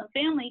had some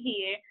family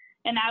here,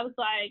 and I was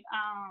like,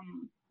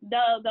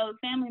 those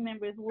family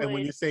members would. And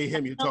when you say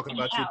him, you're talking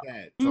about your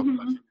dad.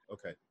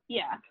 Okay.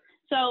 Yeah.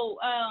 So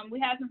we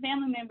had some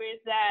family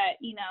members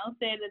that, you know,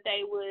 said that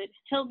they would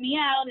help me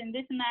out and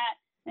this and that.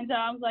 And so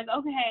I was like,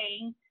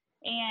 okay.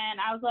 And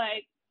I was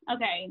like,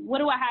 okay, what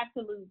do I have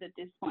to lose at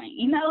this point?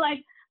 You know,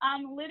 like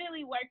I'm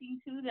literally working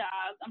 2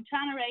 jobs. I'm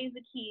trying to raise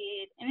a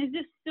kid, and it's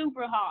just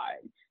super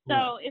hard.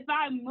 So if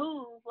I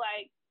move,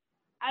 like,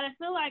 I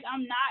feel like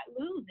I'm not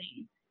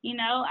losing. You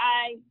know,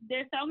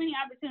 there's so many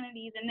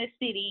opportunities in this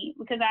city,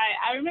 because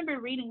I remember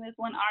reading this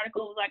one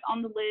article, it was like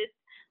on the list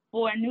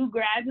for new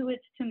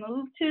graduates to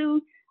move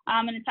to.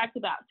 And it talked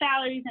about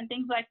salaries and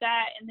things like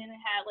that. And then it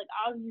had like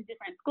all these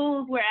different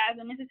schools, whereas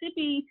in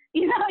Mississippi,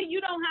 you know, you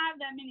don't have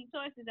that many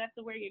choices as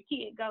to where your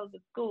kid goes to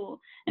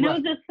school. And it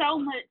was just so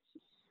much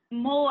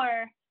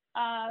more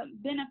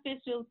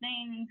beneficial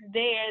things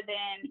there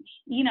than,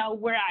 you know,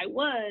 where I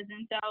was.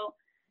 And so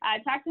I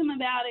talked to him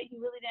about it. He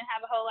really didn't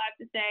have a whole lot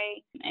to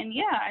say. And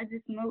yeah, I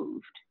just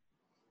moved.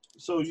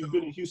 So you've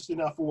been in Houston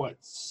now for what?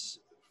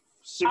 6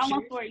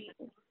 Almost years? 4 years.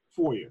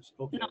 4 years.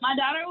 Okay. No, my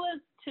daughter was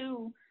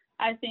 2,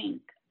 I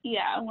think.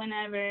 Yeah,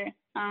 whenever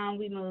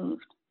we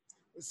moved.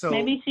 So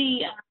maybe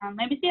she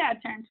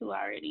had turned 2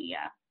 already.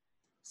 Yeah.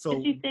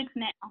 So she's 6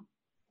 now.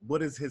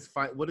 What is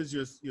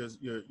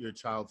your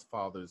child's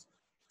father's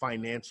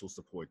financial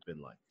support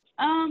been like?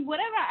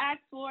 Whatever I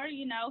ask for,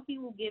 you know, he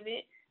will give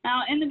it.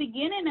 Now, in the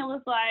beginning, it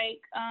was like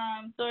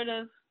sort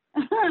of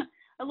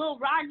a little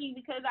rocky,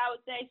 because I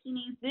would say she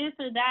needs this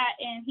or that,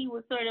 and he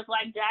would sort of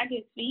like drag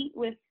his feet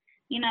with,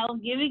 you know,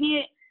 giving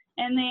it.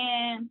 And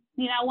then,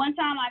 you know, one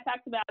time I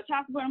talked about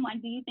child support. I'm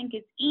like, do you think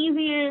it's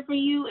easier for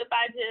you if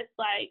I just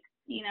like,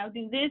 you know,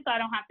 do this so I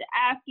don't have to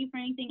ask you for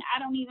anything? I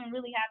don't even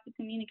really have to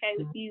communicate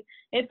with you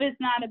if it's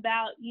not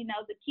about, you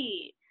know, the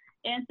kid.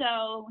 And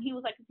so he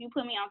was like, if you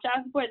put me on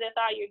child support, that's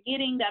all you're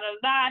getting,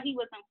 da-da-da. He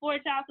wasn't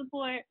for child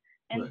support.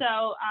 And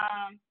so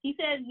he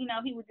said, you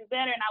know, he would do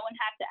better and I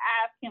wouldn't have to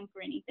ask him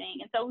for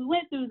anything. And so we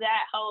went through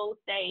that whole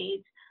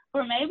stage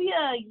for maybe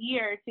a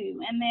year or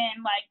 2. And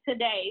then like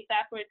today,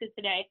 fast forward to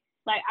today,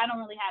 like I don't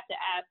really have to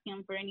ask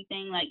him for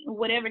anything. Like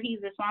whatever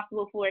he's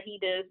responsible for, he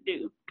does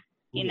do,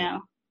 you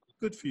know.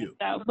 Good for you.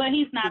 So, but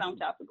he's not on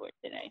child support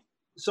today.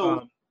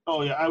 So,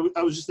 I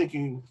was just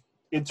thinking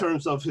in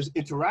terms of his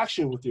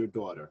interaction with your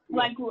daughter.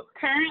 Like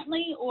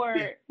currently or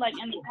like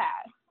in the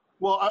past?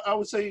 Well, I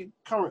would say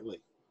currently.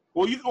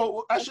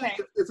 Well, actually,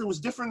 if it was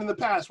different in the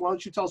past, why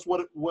don't you tell us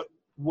what it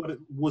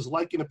was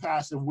like in the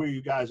past and where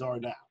you guys are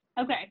now?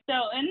 Okay, so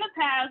in the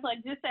past, like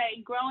just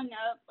say growing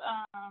up,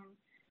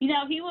 you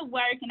know, he would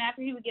work, and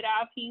after he would get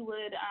off, he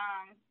would,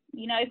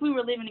 you know, if we were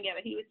living together,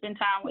 he would spend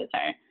time with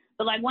her.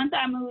 But like once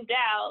I moved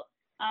out,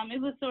 it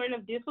was sort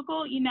of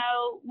difficult. You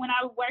know, when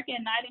I would work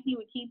at night and he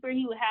would keep her,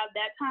 he would have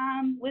that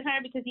time with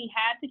her because he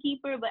had to keep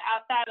her. But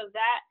outside of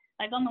that,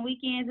 like on the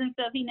weekends and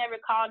stuff, he never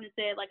called and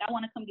said, like, I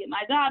want to come get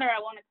my daughter,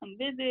 I want to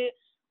come visit,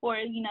 or,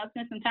 you know,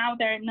 spend some time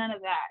with her, none of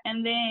that.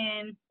 And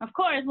then, of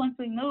course, once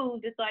we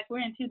moved, it's like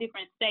we're in 2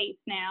 different states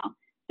now.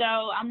 So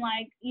I'm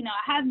like, you know,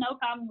 I have no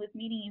problem with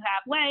meeting you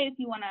halfway if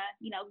you want to,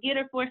 you know, get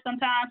her for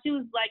some time. She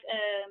was like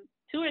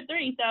 2 or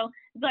 3, so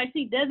it's like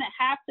she doesn't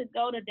have to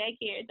go to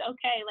daycare. It's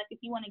okay. Like if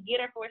you want to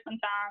get her for some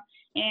time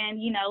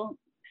and, you know,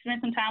 spend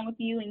some time with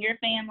you and your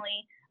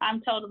family, I'm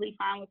totally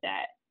fine with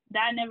that.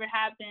 That never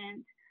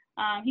happened.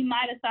 He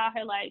might have saw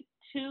her like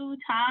 2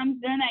 times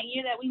during that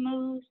year that we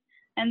moved.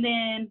 And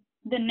then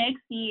the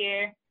next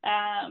year,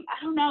 I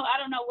don't know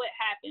what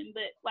happened,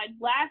 but like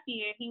last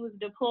year he was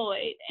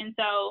deployed, and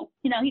so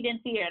he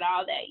didn't see her at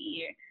all that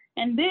year.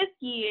 And this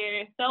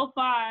year, so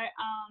far,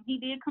 he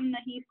did come to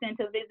Houston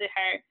to visit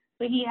her,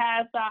 but he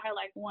has saw her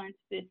like once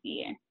this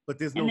year. But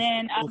there's no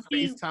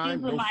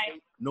FaceTime,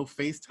 no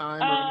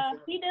FaceTime or anything?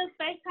 He does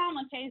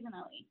FaceTime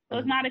occasionally, so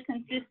it's not a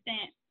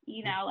consistent,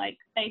 like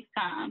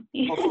FaceTime.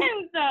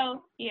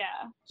 So yeah.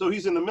 So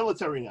he's in the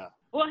military now.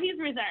 Well, he's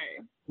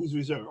reserved. He's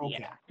reserved. Okay.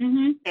 Yeah.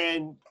 Mm-hmm.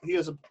 And he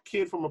has a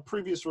kid from a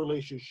previous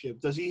relationship.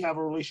 Does he have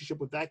a relationship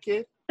with that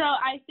kid? So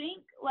I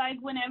think like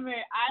whenever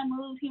I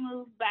moved, he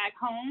moved back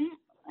home,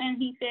 and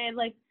he said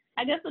like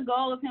I guess the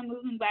goal of him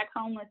moving back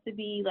home was to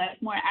be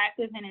like more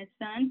active in his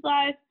son's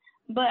life.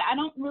 But I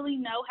don't really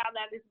know how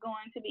that is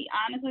going, to be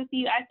honest with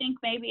you. I think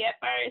maybe at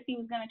first he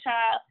was going to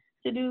try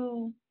to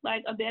do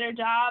like a better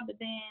job, but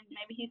then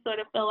maybe he sort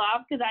of fell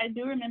off, because I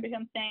do remember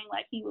him saying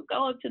like he would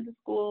go up to the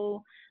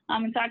school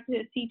and talk to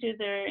his teachers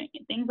or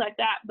things like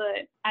that.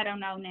 But I don't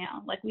know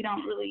now. Like we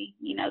don't really,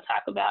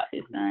 talk about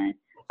his son.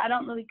 I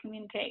don't really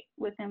communicate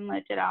with him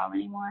much at all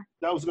anymore.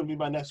 That was going to be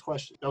my next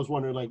question. I was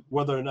wondering like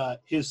whether or not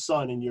his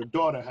son and your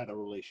daughter had a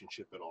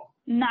relationship at all.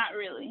 Not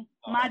really.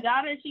 My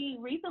daughter, she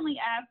recently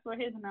asked for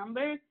his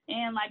number,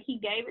 and like he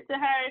gave it to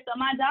her. So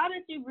my daughter,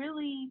 she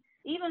really,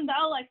 even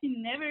though like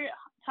she never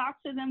talks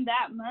to them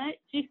that much,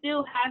 she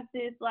still has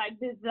this like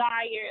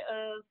desire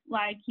of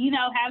like,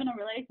 having a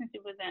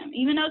relationship with them.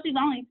 Even though she's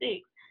only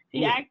 6,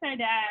 she asked her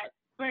dad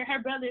for her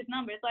brother's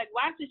number. It's like,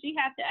 why should she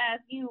have to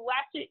ask you?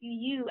 Why should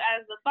you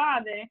as the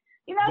father?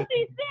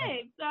 She's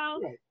 6,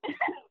 so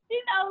she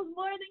knows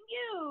more than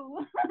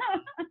you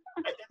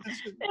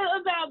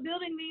about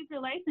building these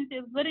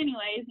relationships. But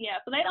anyways, yeah,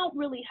 so they don't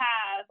really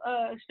have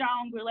a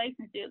strong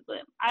relationship,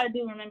 but I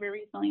do remember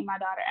recently my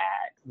daughter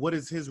asked. What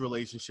is his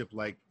relationship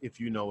like, if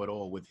you know at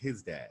all, with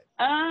his dad?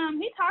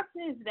 He talks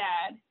to his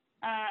dad.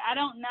 I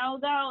don't know,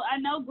 though. I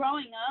know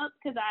growing up,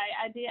 because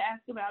I did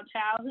ask about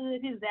childhood,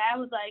 his dad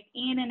was like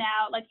in and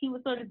out. Like he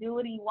would sort of do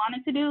what he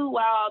wanted to do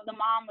while the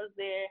mom was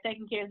there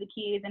taking care of the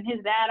kids. And his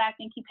dad, I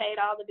think he paid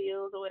all the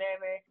bills or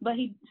whatever, but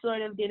he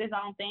sort of did his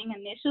own thing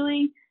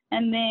initially.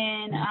 And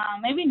then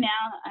maybe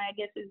now I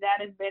guess his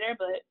dad is better,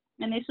 but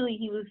initially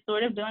he was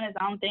sort of doing his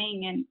own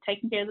thing and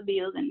taking care of the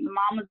bills, and the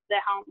mom was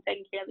at home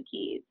taking care of the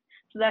kids.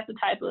 So that's the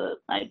type of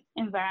like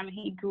environment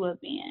he grew up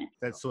in.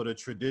 That sort of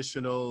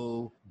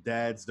traditional,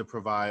 dad's the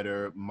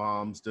provider,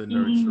 mom's the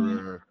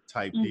nurturer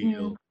type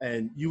deal.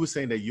 And you were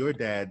saying that your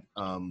dad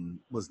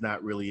was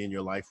not really in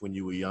your life when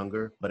you were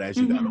younger, but as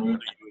you got older,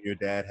 you and your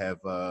dad have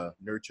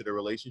nurtured a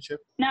relationship?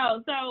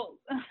 No, so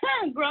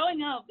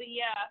growing up,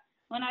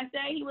 when I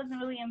say he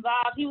wasn't really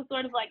involved, he was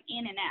sort of like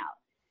in and out.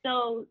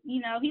 So,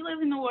 he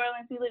lives in New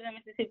Orleans, we live in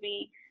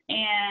Mississippi,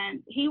 and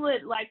he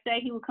would like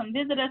say he would come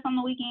visit us on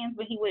the weekends,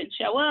 but he wouldn't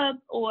show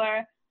up.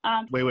 Or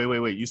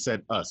wait, you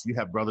said us. You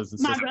have brothers and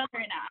sisters? My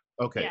brother and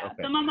I. Okay. Yeah.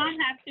 Okay. So my mom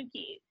has 2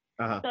 kids.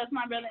 So it's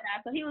my brother and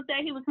I. So he would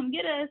say he would come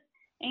get us,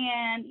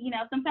 and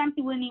sometimes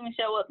he wouldn't even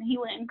show up, and he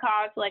wouldn't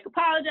call to like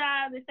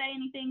apologize or say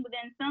anything. But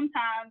then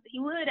sometimes he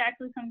would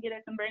actually come get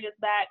us and bring us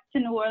back to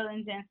New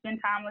Orleans and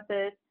spend time with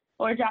us,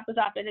 or drop us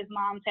off at his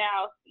mom's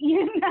house.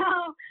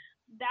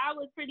 That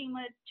was pretty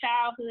much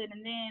childhood.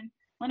 And then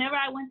whenever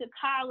I went to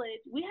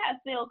college, we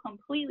had fell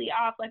completely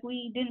off. Like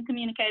we didn't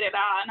communicate at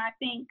all. And I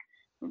think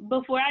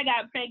before I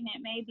got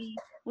pregnant, maybe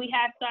we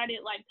had started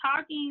like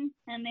talking,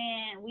 and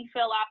then we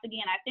fell off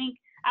again. I think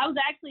I was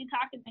actually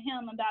talking to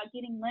him about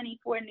getting money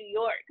for New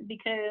York,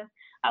 because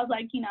I was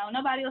like,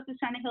 nobody else is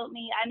trying to help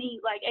me. I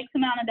need like X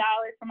amount of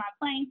dollars for my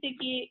plane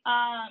ticket.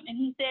 And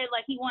he said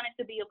like he wanted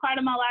to be a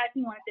part of my life.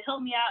 He wanted to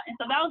help me out. And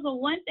so that was the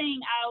one thing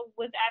I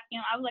was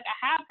asking him. I was like, I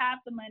have half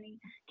the money.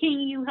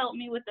 Can you help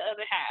me with the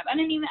other half? I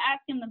didn't even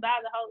ask him to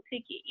buy the whole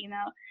ticket,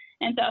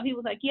 And so he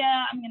was like,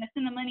 yeah, I'm going to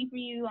send the money for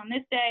you on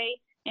this day.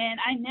 And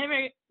I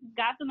never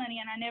got the money,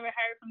 and I never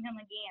heard from him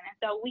again. And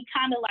so we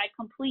kind of like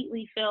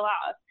completely fell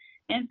off.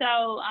 And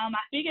so I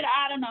figured,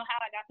 I don't know how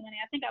I got the money.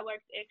 I think I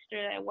worked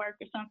extra at work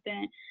or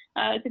something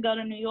to go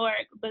to New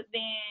York. But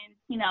then,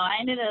 I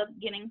ended up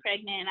getting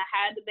pregnant, and I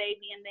had the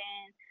baby. And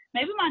then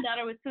maybe my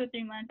daughter was 2 or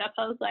 3 months. I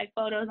post like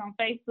photos on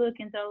Facebook.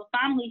 And so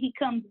finally he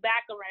comes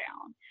back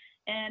around,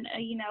 and,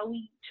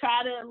 we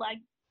try to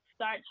like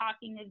start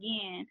talking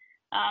again.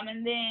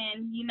 And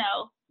then,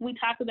 we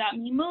talk about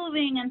me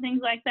moving and things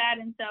like that.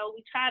 And so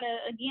we try to,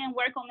 again,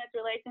 work on this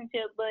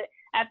relationship. But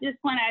at this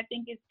point, I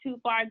think it's too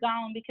far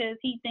gone, because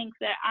he thinks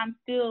that I'm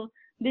still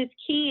this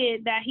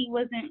kid that he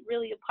wasn't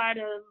really a part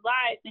of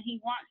life. And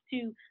he wants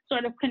to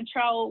sort of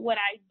control what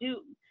I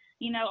do,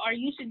 or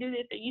you should do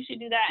this or you should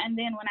do that. And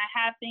then when I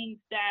have things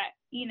that,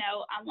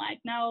 I'm like,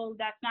 no,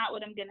 that's not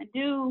what I'm going to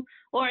do.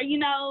 Or,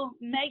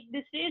 make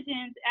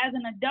decisions as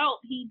an adult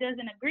he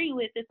doesn't agree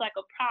with. It's like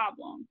a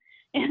problem.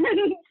 And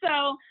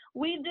so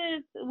we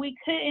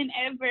couldn't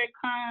ever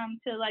come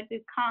to like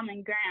this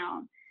common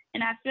ground.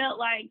 And I felt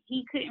like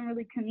he couldn't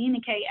really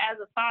communicate as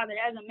a father,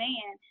 as a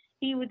man.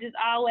 He would just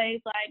always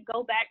like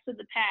go back to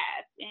the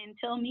past and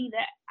tell me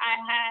that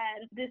I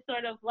had this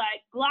sort of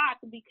like block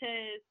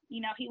because,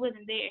 you know, he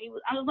wasn't there.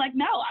 I was like,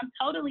 no, I'm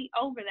totally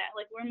over that.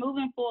 Like, we're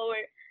moving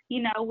forward.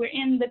 You know, we're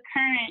in the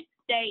current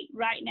state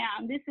right now.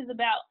 And this is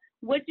about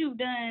what you've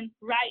done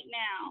right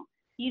now.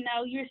 You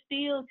know, you're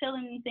still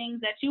telling me things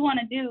that you want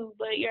to do,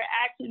 but your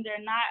actions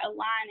are not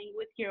aligning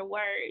with your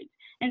words.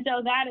 And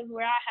so that is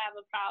where I have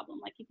a problem.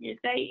 Like, if you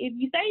say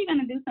you're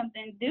going to do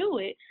something, do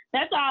it.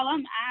 That's all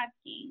I'm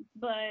asking.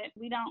 But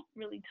we don't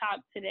really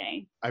talk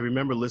today. I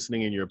remember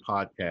listening in your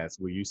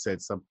podcast where you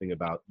said something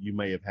about you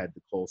may have had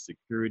to call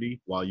security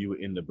while you were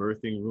in the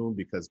birthing room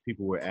because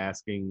people were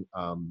asking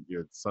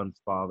your son's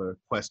father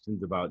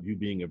questions about you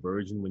being a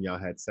virgin when y'all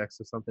had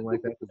sex or something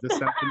like that. Does this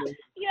sound familiar?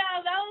 Yeah,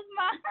 that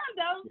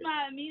was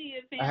my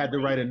immediate family. I had to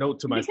write a note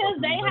to myself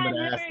because they had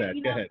never,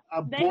 Go ahead.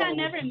 They had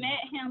never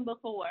met him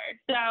before.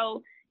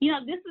 So, you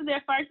know, this is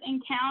their first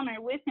encounter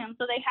with him.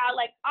 So they had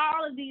like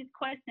all of these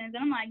questions. And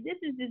I'm like, this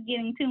is just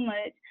getting too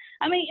much.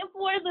 I mean, if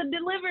we're the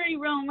delivery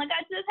room, like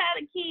I just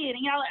had a kid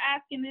and y'all are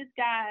asking this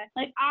guy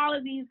like all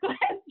of these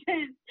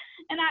questions.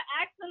 And I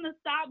asked them to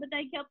stop, but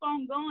they kept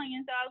on going.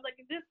 And so I was like,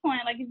 at this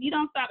point, like, if you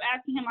don't stop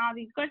asking him all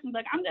these questions,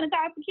 like, I'm going to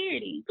call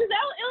security. Because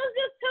it was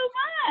just too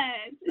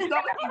much. It's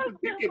not like you can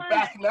pick it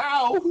back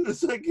now.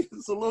 It's like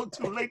it's a little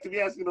too late to be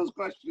asking those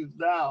questions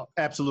now.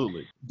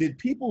 Absolutely. Did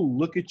people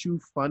look at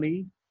you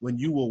funny when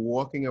you were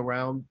walking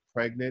around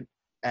pregnant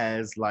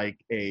as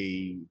like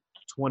a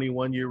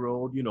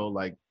 21-year-old, you know,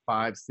 like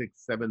 5, 6,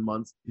 7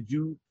 months? Did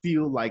you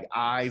feel like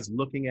eyes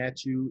looking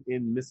at you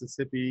in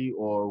Mississippi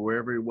or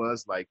wherever it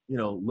was, like, you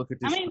know, look at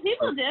this? I mean,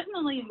 people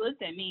definitely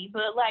looked at me,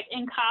 but like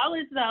in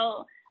college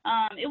though,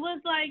 it was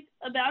like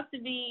about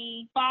to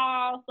be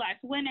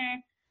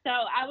fall/winter. So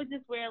I would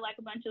just wear like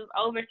a bunch of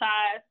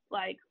oversized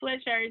like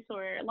sweatshirts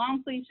or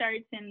long sleeve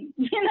shirts, and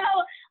you know,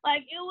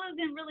 like it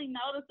wasn't really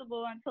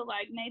noticeable until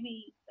like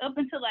maybe up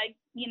until like,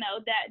 you know,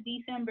 that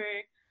December,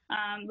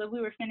 but we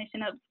were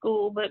finishing up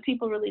school, but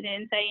people really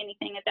didn't say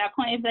anything at that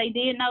point. If they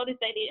did notice,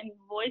 they didn't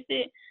voice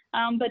it.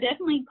 But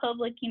definitely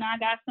public, you know, I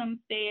got some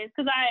stares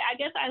because I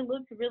guess I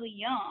looked really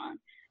young.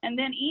 And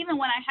then even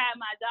when I had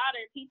my daughter,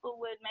 people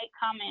would make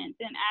comments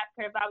and ask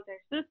her if I was her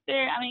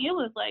sister. I mean, it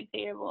was like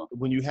terrible.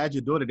 When you had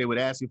your daughter, they would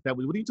ask you if that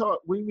was, what do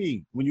you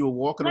mean? When you were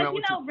walking like, around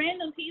you know,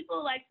 random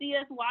people like see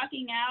us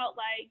walking out,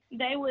 like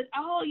they would,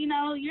 oh, you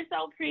know, you're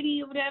so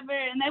pretty or whatever.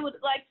 And they would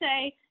like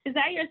say, is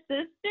that your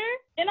sister?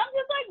 And I'm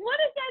just like, what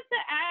is that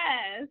to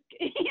ask?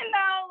 You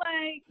know,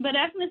 like, but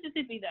that's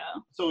Mississippi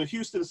though. So in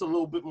Houston, it's a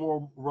little bit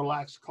more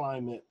relaxed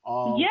climate.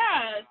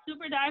 Yeah,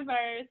 super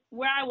diverse.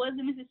 Where I was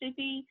in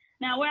Mississippi,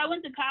 now where I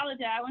went to college,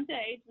 I went to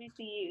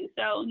HBCU.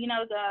 So, you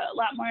know, there's a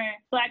lot more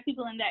Black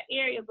people in that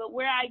area. But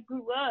where I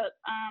grew up,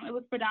 it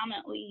was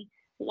predominantly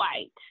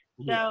white.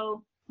 Yeah.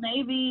 So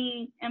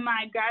maybe in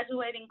my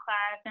graduating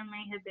class, there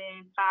may have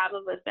been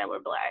 5 of us that were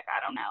Black.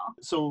 I don't know.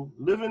 So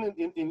living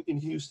in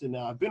Houston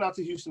now, I've been out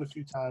to Houston a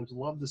few times,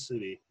 love the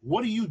city.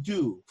 What do you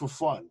do for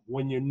fun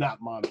when you're not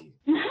mommy?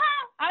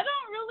 I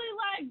don't really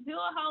like do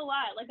a whole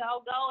lot. Like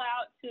I'll go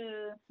out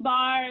to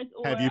bars.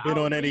 Or have you been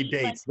on any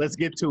dates? Like, let's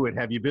get to it.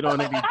 Have you been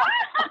on any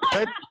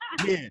dates?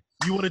 Yeah.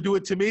 You want to do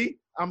it to me?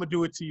 I'm going to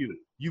do it to you.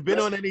 You've been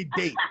on any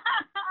dates?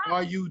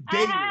 Are you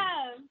dating? I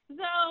have.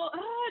 So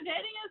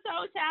dating is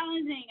so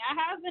challenging. I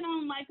have been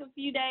on like a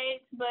few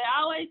dates, but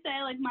I always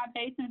say like my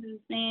patience is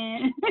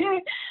thin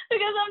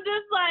because I'm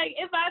just like,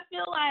 if I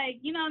feel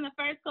like, you know, in the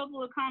first couple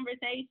of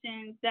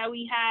conversations that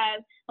we have,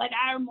 like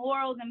our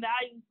morals and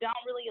values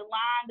don't really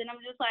align, then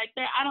I'm just like,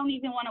 sir, I don't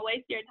even want to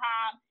waste your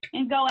time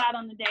and go out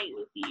on the date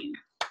with you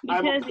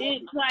because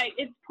it's like,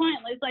 it's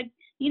pointless. Like,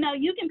 you know,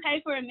 you can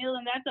pay for a meal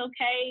and that's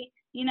okay.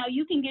 You know,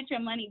 you can get your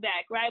money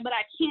back, right? But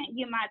I can't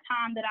get my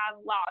time that I've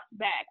lost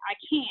back. I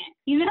can't.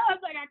 You know,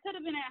 it's like I could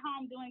have been at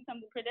home doing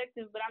something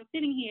productive, but I'm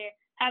sitting here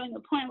having a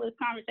pointless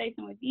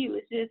conversation with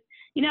you. It's just,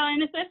 you know,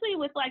 and especially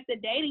with like the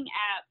dating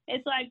app,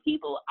 it's like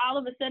people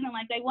all of a sudden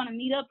like they want to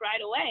meet up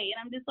right away.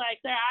 And I'm just like,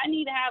 sir, I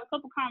need to have a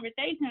couple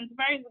conversations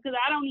first because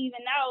I don't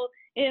even know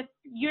if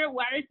you're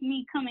worth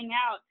me coming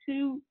out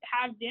to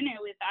have dinner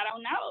with. I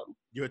don't know.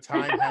 Your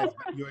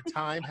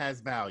time has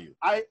value.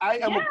 I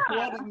am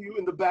applauding you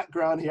in the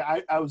background here.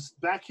 I was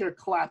back here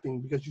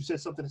clapping because you said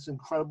something that's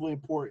incredibly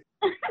important.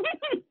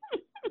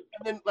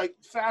 And then, like,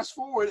 fast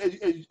forward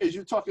as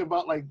you're talking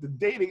about like the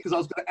dating, because I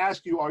was going to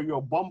ask you, are you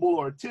a Bumble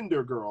or a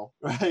Tinder girl,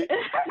 right?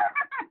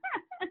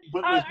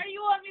 But are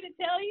you want me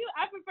to tell you?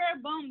 I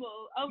prefer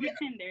Bumble over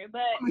Tinder,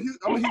 but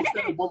I'm a huge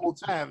fan of Bumble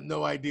too. I have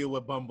no idea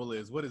what Bumble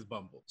is. What is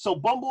Bumble? So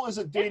Bumble is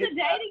a dating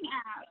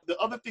app. The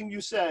other thing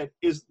you said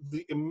is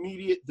the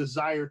immediate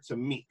desire to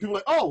meet. People are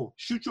like, oh,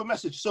 shoot you a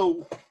message.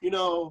 So, you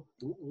know,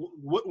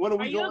 when are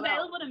we going out? Are you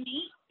available to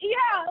meet?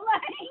 Yeah,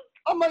 like.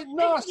 I'm like,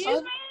 nah,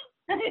 son. Me?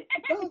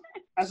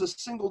 As a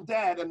single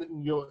dad, and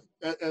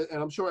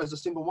I'm sure as a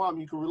single mom,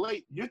 you can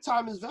relate. Your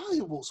time is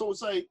valuable, so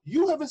it's like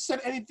you haven't said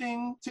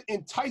anything to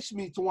entice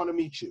me to want to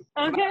meet you.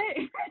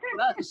 Okay.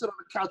 But I can sit on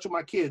the couch with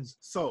my kids.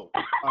 So,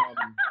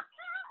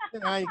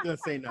 I ain't gonna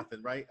say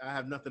nothing, right? I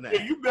have nothing to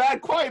Yeah, add. you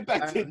mad quiet I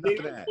back have there, nothing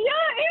David. to add. Yeah,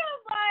 it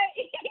was like.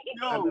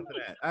 I have Yo, nothing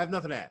to add. I have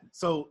nothing to add.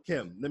 So,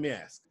 Kim, let me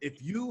ask: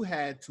 if you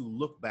had to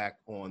look back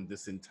on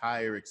this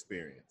entire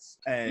experience,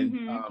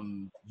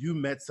 and you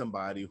met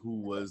somebody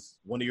who was,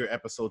 one of your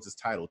episodes is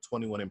titled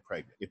 21 and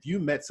Pregnant. If you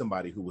met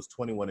somebody who was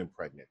 21 and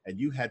pregnant, and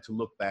you had to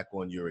look back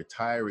on your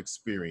entire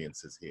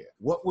experiences here,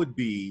 what would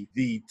be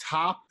the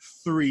top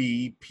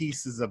 3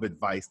 pieces of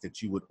advice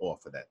that you would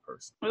offer that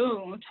person?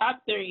 Ooh,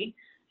 top 3.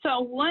 So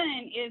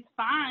one is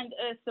find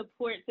a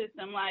support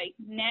system. Like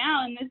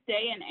now in this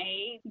day and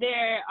age,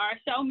 there are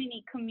so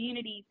many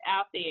communities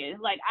out there.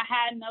 Like I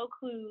had no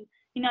clue,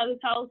 this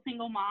whole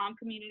single mom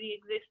community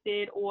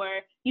existed, or,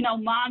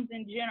 moms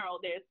in general.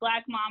 There's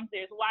Black moms,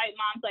 there's white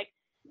moms. Like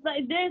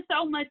there's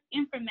so much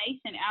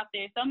information out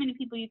there. So many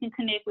people you can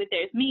connect with.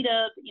 There's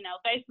Meetup,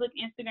 Facebook,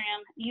 Instagram,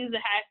 use the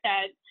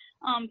hashtag.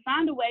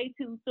 Find a way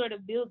to sort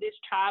of build this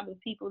tribe of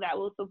people that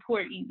will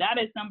support you.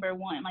 That is number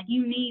one. Like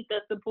you need the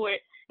support,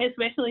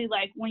 especially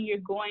like when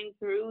you're going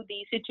through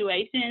these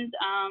situations.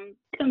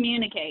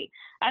 Communicate.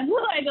 I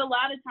feel like a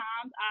lot of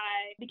times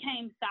I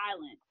became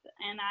silent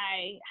and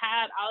I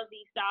had all of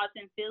these thoughts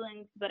and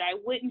feelings, but I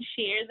wouldn't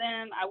share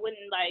them. I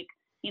wouldn't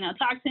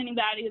talk to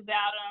anybody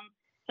about them.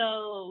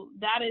 So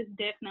that is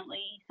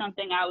definitely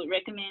something I would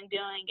recommend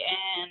doing.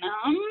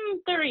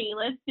 And 3,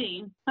 let's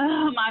see.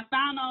 My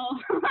final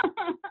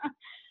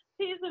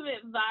piece of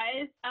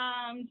advice,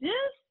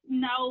 just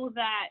know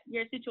that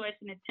your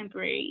situation is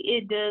temporary.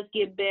 It does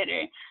get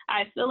better.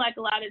 I feel like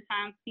a lot of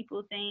times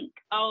people think,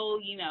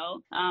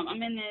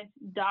 I'm in this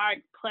dark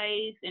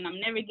place and I'm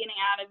never getting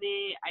out of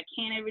it. I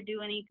can't ever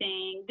do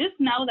anything. Just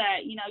know that,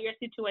 your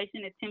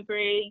situation is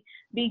temporary.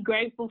 Be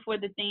grateful for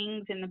the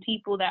things and the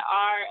people that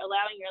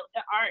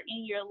are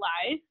in your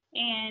life.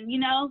 And,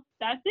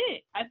 that's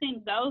it. I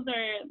think those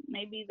are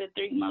maybe the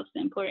 3 most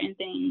important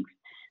things.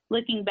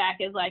 Looking back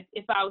as like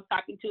if I was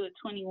talking to a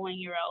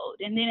 21-year-old.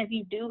 And then if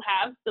you do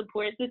have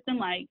support system,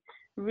 like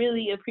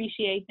really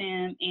appreciate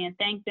them and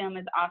thank them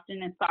as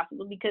often as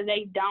possible, because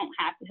they don't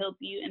have to help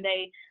you, and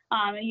they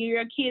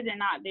your kids are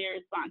not their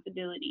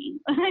responsibility.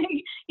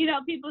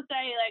 People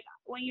say like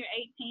when you're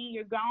 18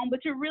 you're grown,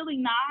 but you're really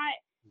not.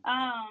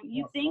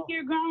 You think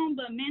you're grown,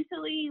 but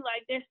mentally,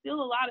 like there's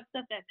still a lot of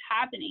stuff that's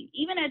happening.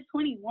 Even at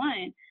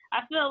 21, I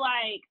feel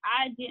like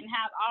I didn't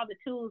have all the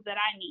tools that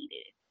I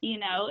needed,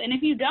 and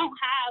if you don't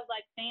have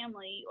like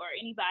family or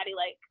anybody,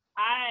 like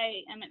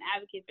I am an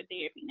advocate for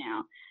therapy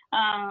now.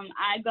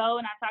 I go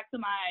and I talk to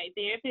my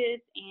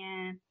therapist,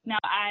 and now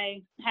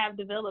I have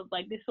developed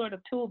like this sort of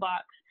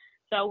toolbox.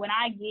 So when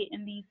I get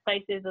in these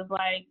places of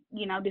like,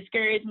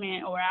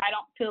 discouragement, or I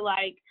don't feel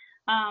like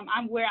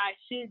I'm where I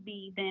should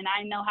be, then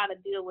I know how to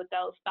deal with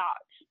those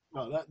thoughts.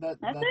 No, that's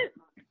it.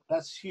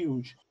 That's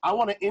huge. I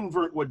want to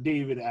invert what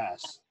David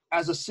asked.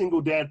 As a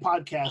single dad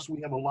podcast,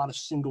 we have a lot of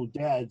single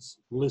dads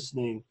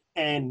listening,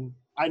 and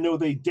I know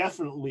they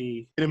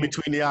definitely hit him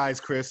between the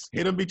eyes, Chris.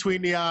 Hit him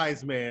between the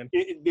eyes, man.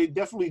 They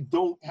definitely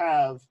don't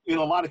have, in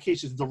a lot of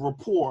cases, the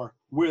rapport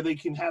where they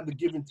can have the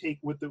give and take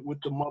with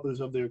the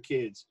mothers of their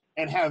kids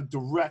and have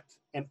direct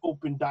and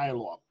open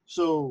dialogue.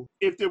 So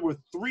if there were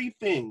 3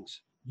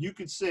 things you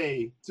could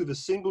say to the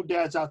single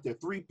dads out there,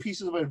 3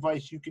 pieces of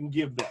advice you can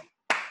give them,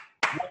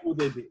 what would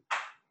they be?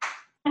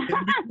 Hit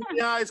him between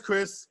the eyes,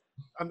 Chris.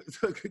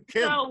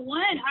 Kim, so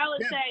one, I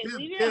would say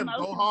leave your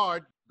emotions.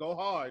 Go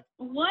hard.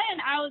 One,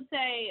 I would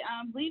say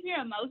leave your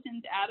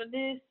emotions out of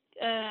this.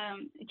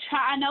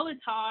 I know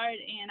it's hard,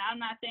 and I'm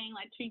not saying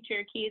like treat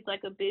your kids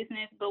like a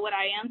business, but what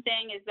I am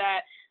saying is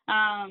that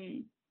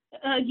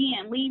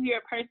again, leave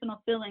your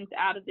personal feelings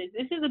out of this.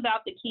 This is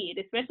about the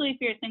kid, especially if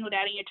you're a single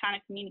dad and you're trying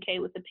to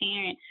communicate with the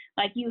parent.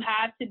 Like you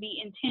have to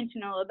be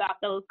intentional about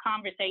those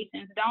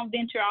conversations. Don't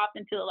venture off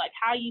into like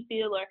how you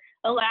feel, or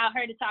allow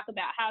her to talk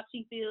about how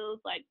she feels.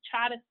 Like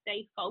try to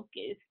stay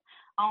focused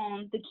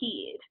on the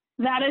kid.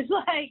 That is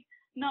like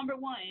number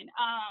 1.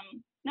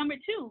 Number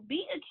 2,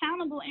 be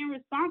accountable and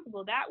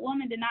responsible. That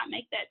woman did not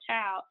make that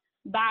child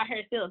by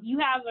herself. You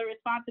have a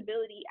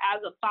responsibility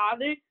as a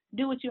father.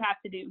 Do what you have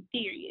to do,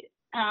 period.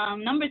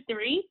 Number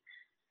 3,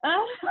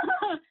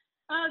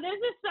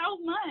 there's just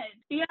so much.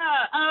 Yeah.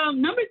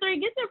 Number 3,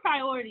 get your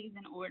priorities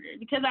in order,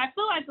 because I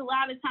feel like a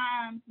lot of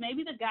times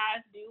maybe the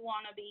guys do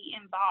want to be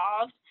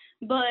involved,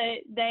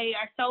 but they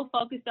are so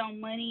focused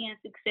on money and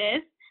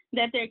success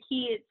that their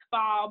kids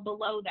fall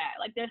below that.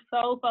 Like they're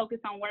so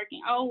focused on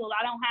working. Oh, well,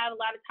 I don't have a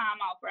lot of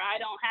time off, or I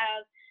don't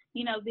have,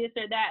 this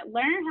or that.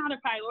 Learn how to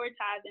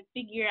prioritize and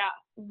figure out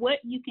what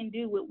you can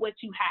do with what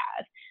you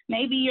have.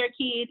 Maybe your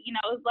kid,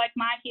 it's like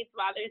my kid's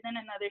father is in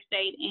another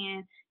state,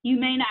 and you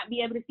may not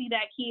be able to see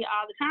that kid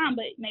all the time,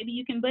 but maybe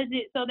you can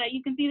budget so that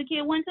you can see the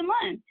kid once a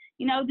month.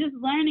 Just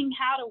learning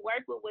how to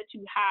work with what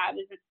you have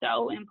is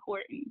so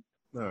important.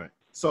 All right.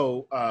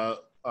 So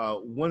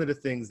one of the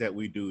things that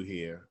we do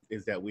here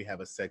is that we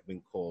have a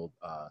segment called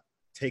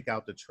Take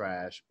Out the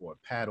Trash, or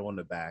Pat on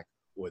the Back,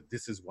 or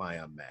This Is Why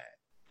I'm Mad.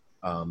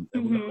 And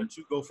we're going to let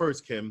you go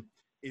first, Kim.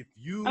 If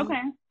you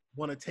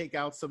want to take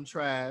out some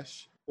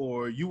trash,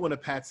 or you want to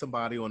pat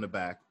somebody on the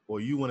back, or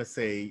you want to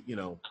say,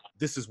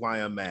 this is why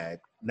I'm mad,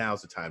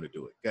 now's the time to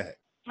do it. Go ahead.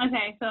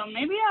 Okay, so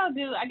maybe I'll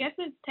do, I guess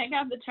it's take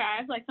out the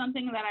trash, like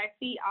something that I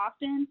see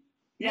often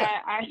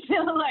that I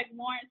feel like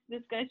warrants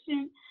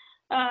discussion.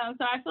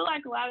 So I feel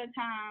like a lot of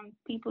times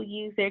people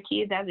use their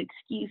kids as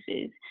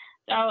excuses.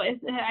 So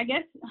it's, I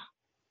guess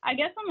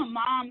from a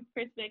mom's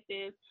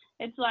perspective,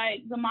 it's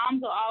like the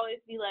moms will always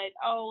be like,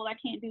 oh, well, I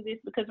can't do this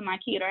because of my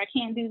kid, or I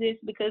can't do this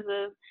because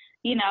of,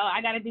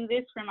 I got to do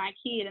this for my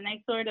kid. And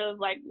they sort of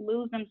like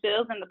lose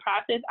themselves in the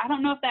process. I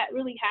don't know if that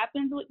really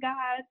happens with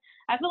guys.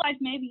 I feel like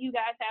maybe you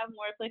guys have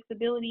more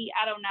flexibility.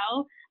 I don't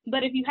know.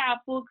 But if you have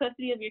full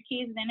custody of your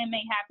kids, then it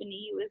may happen to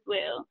you as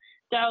well.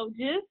 So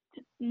just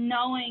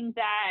knowing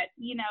that,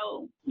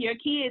 your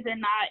kids are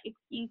not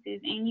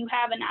excuses and you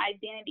have an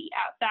identity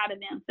outside of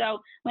them. So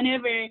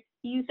whenever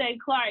you say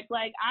Clark,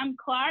 like I'm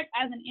Clark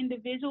as an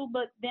individual,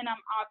 but then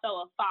I'm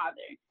also a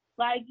father.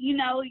 Like,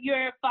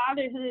 your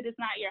fatherhood is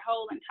not your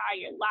whole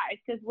entire life,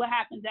 because what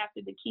happens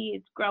after the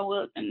kids grow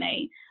up and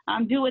they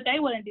do what they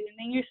want to do, and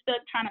then you're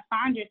stuck trying to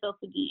find yourself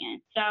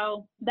again.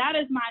 So that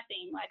is my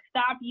thing. Like,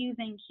 stop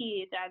using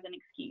kids as an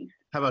excuse.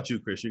 How about you,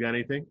 Chris? You got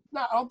anything?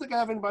 No, I don't think I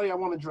have anybody I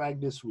want to drag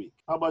this week.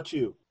 How about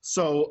you?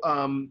 So,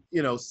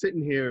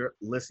 sitting here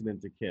listening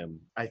to Kim,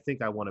 I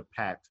think I want to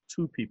pat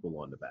two people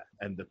on the back.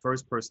 And the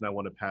first person I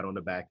want to pat on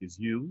the back is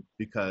you,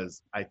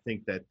 because I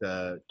think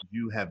that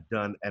you have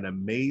done an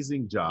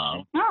amazing job.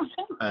 Oh,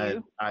 thank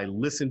you. I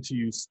listened to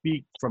you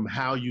speak from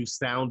how you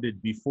sounded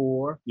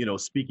before,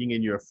 speaking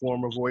in your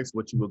former voice,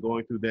 what you were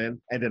going through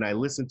then. And then I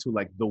listened to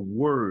like the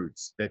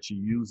words that you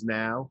use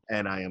now,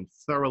 and I am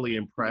thoroughly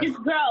impressed. It's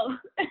growth.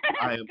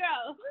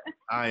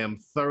 I am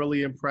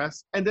thoroughly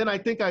impressed. And then I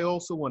think I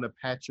also want to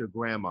pat your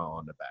grandma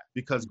on the back,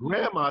 because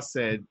grandma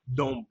said,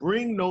 don't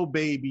bring no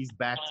babies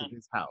back to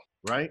this house,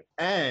 right?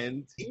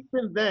 And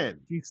even then,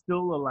 she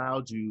still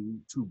allowed you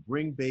to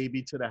bring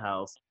baby to the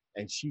house,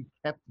 and she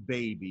kept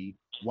baby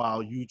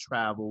while you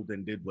traveled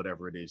and did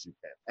whatever it is you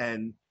can.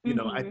 And,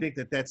 I think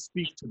that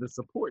speaks to the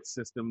support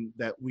system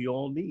that we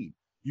all need.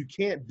 You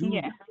can't do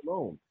this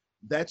alone.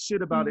 That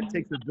shit about it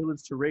takes a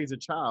village to raise a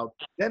child,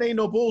 that ain't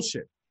no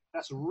bullshit.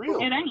 That's real.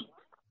 It ain't.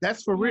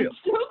 That's for real.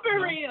 Super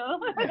real.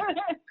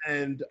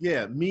 And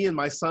me and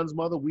my son's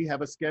mother, we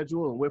have a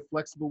schedule and we're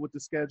flexible with the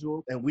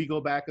schedule and we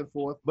go back and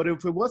forth. But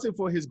if it wasn't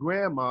for his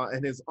grandma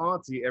and his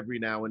auntie every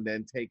now and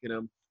then taking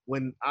him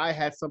when I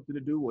had something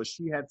to do or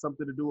she had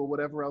something to do or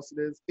whatever else it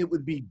is, it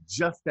would be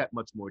just that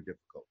much more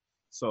difficult.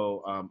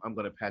 So I'm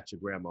going to pat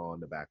your grandma on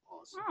the back.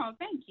 Oh,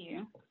 thank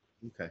you.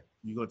 Okay.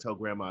 You're going to tell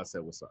grandma I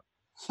said what's up.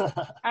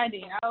 I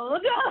did. I will tell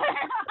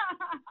her.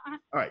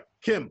 All right.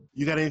 Kim,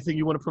 you got anything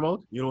you want to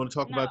promote? You don't want to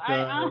talk about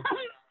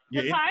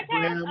your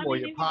Instagram or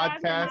your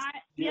podcast?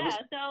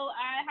 So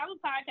I have a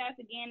podcast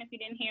again, if you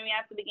didn't hear me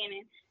at the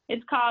beginning.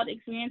 It's called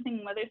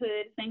Experiencing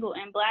Motherhood, Single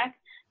and Black.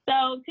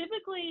 So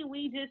typically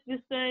we just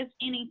discuss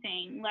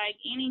anything, like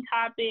any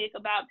topic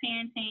about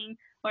parenting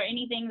or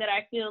anything that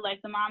I feel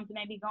like the moms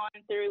may be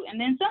going through. And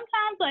then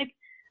sometimes like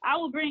I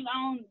will bring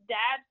on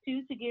dads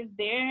too to give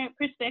their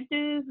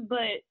perspectives,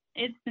 but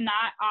it's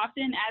not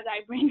often as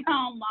I bring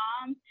on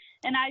moms.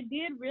 And I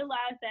did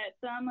realize that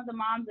some of the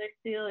moms are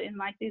still in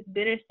like this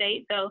bitter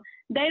state, so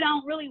they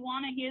don't really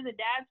want to hear the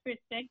dad's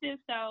perspective.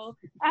 So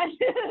I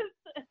just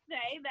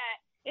say that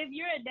if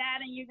you're a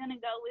dad and you're going to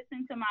go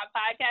listen to my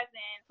podcast,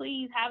 then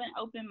please have an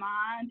open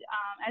mind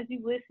as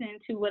you listen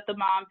to what the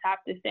moms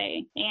have to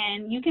say.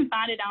 And you can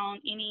find it on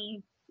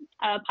any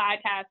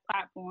podcast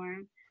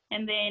platform.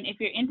 And then if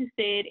you're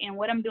interested in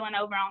what I'm doing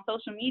over on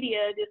social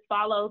media, just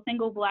follow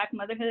Single Black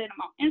Motherhood.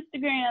 I'm on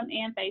Instagram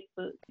and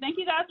Facebook. Thank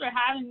you guys for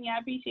having me. I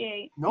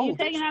appreciate you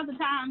taking out the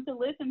time to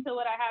listen to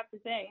what I have to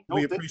say.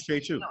 We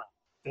appreciate you.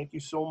 Thank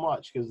you so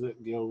much, because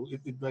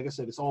like I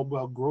said, it's all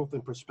about growth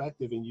and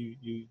perspective, and you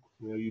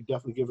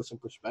definitely give us some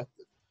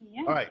perspective.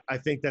 Yeah. All right, I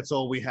think that's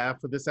all we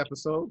have for this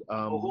episode.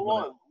 Hold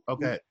on.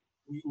 Okay.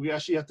 We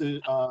actually have to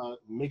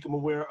make them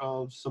aware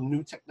of some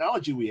new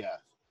technology we have.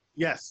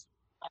 Yes.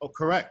 Oh,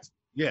 correct.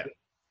 Yeah.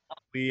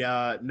 We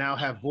now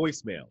have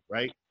voicemail,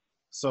 right?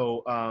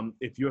 So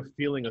if you're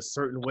feeling a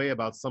certain way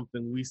about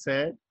something we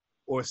said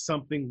or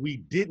something we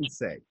didn't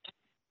say,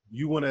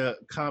 you want to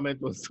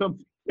comment on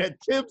something that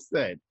Kim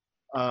said,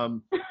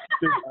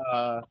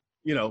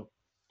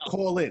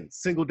 call in.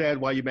 Single Dad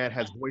Why You Mad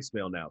has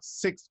voicemail now.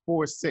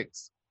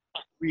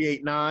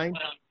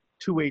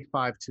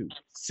 646-389-2852.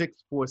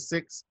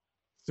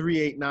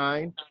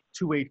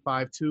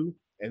 646-389-2852.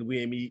 And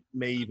we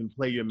may even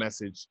play your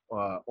message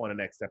on the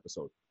next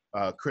episode.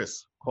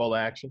 Chris, call to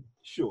action.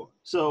 Sure.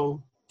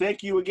 So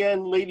thank you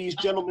again, ladies,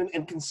 gentlemen,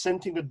 and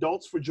consenting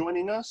adults for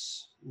joining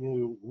us.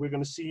 We're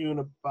going to see you in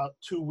about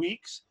 2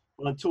 weeks.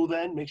 But until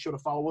then, make sure to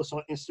follow us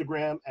on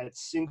Instagram at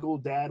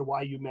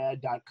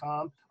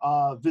singledadwhyyoumad.com.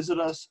 Visit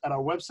us at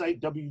our website,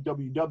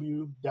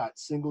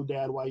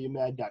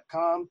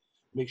 www.singledadwhyyoumad.com.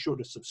 Make sure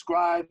to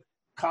subscribe,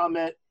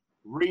 comment,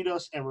 rate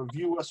us, and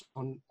review us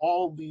on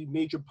all the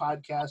major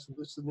podcast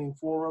listening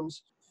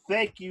forums.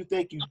 Thank you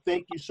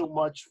so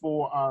much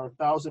for our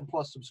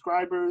 1,000+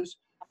 subscribers,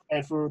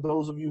 and for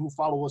those of you who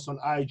follow us on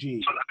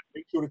IG.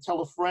 Make sure to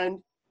tell a friend.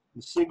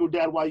 The Single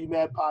Dad Why You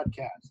Mad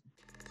podcast.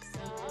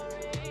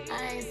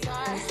 I ain't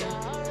sorry.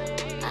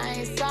 I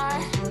ain't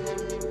sorry.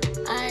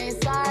 I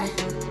ain't sorry.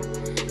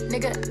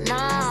 Nigga, no.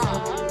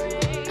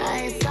 I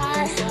ain't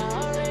sorry.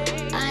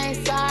 I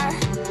ain't sorry.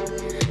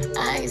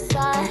 I ain't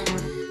sorry.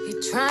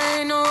 You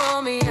trying to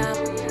roll me up.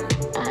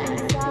 I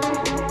ain't sorry.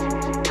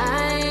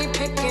 I ain't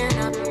picking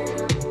up.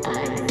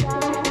 I ain't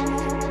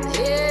sorry.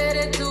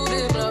 Headed to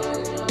the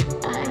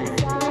block. I ain't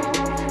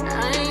sorry.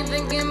 I ain't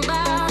thinking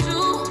about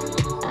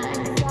you. I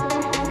ain't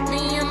sorry.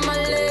 Me and my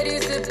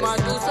ladies sip my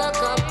juice a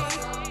cup.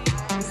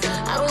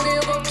 I don't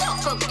give a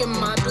fuck, fucking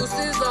my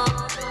deuces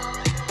up.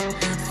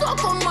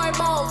 Suck on my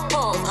balls,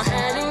 I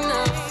had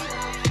enough.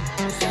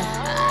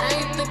 I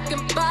ain't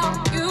thinking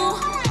about you.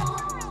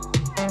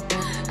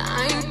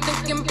 I ain't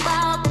thinking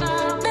about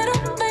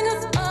middle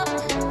fingers up,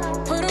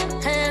 put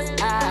them hands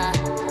high,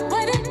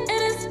 waiting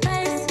in his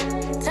face.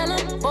 Tell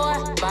him boy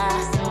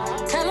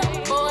bye, tell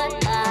him boy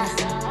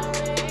bye,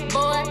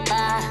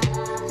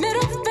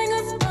 middle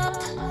fingers up.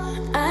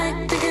 I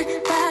ain't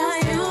thinking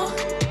about you.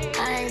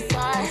 I ain't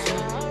sorry,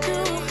 you.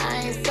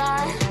 I ain't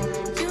sorry,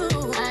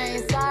 you. I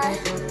ain't sorry,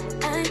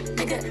 I ain't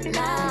thinking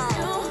now.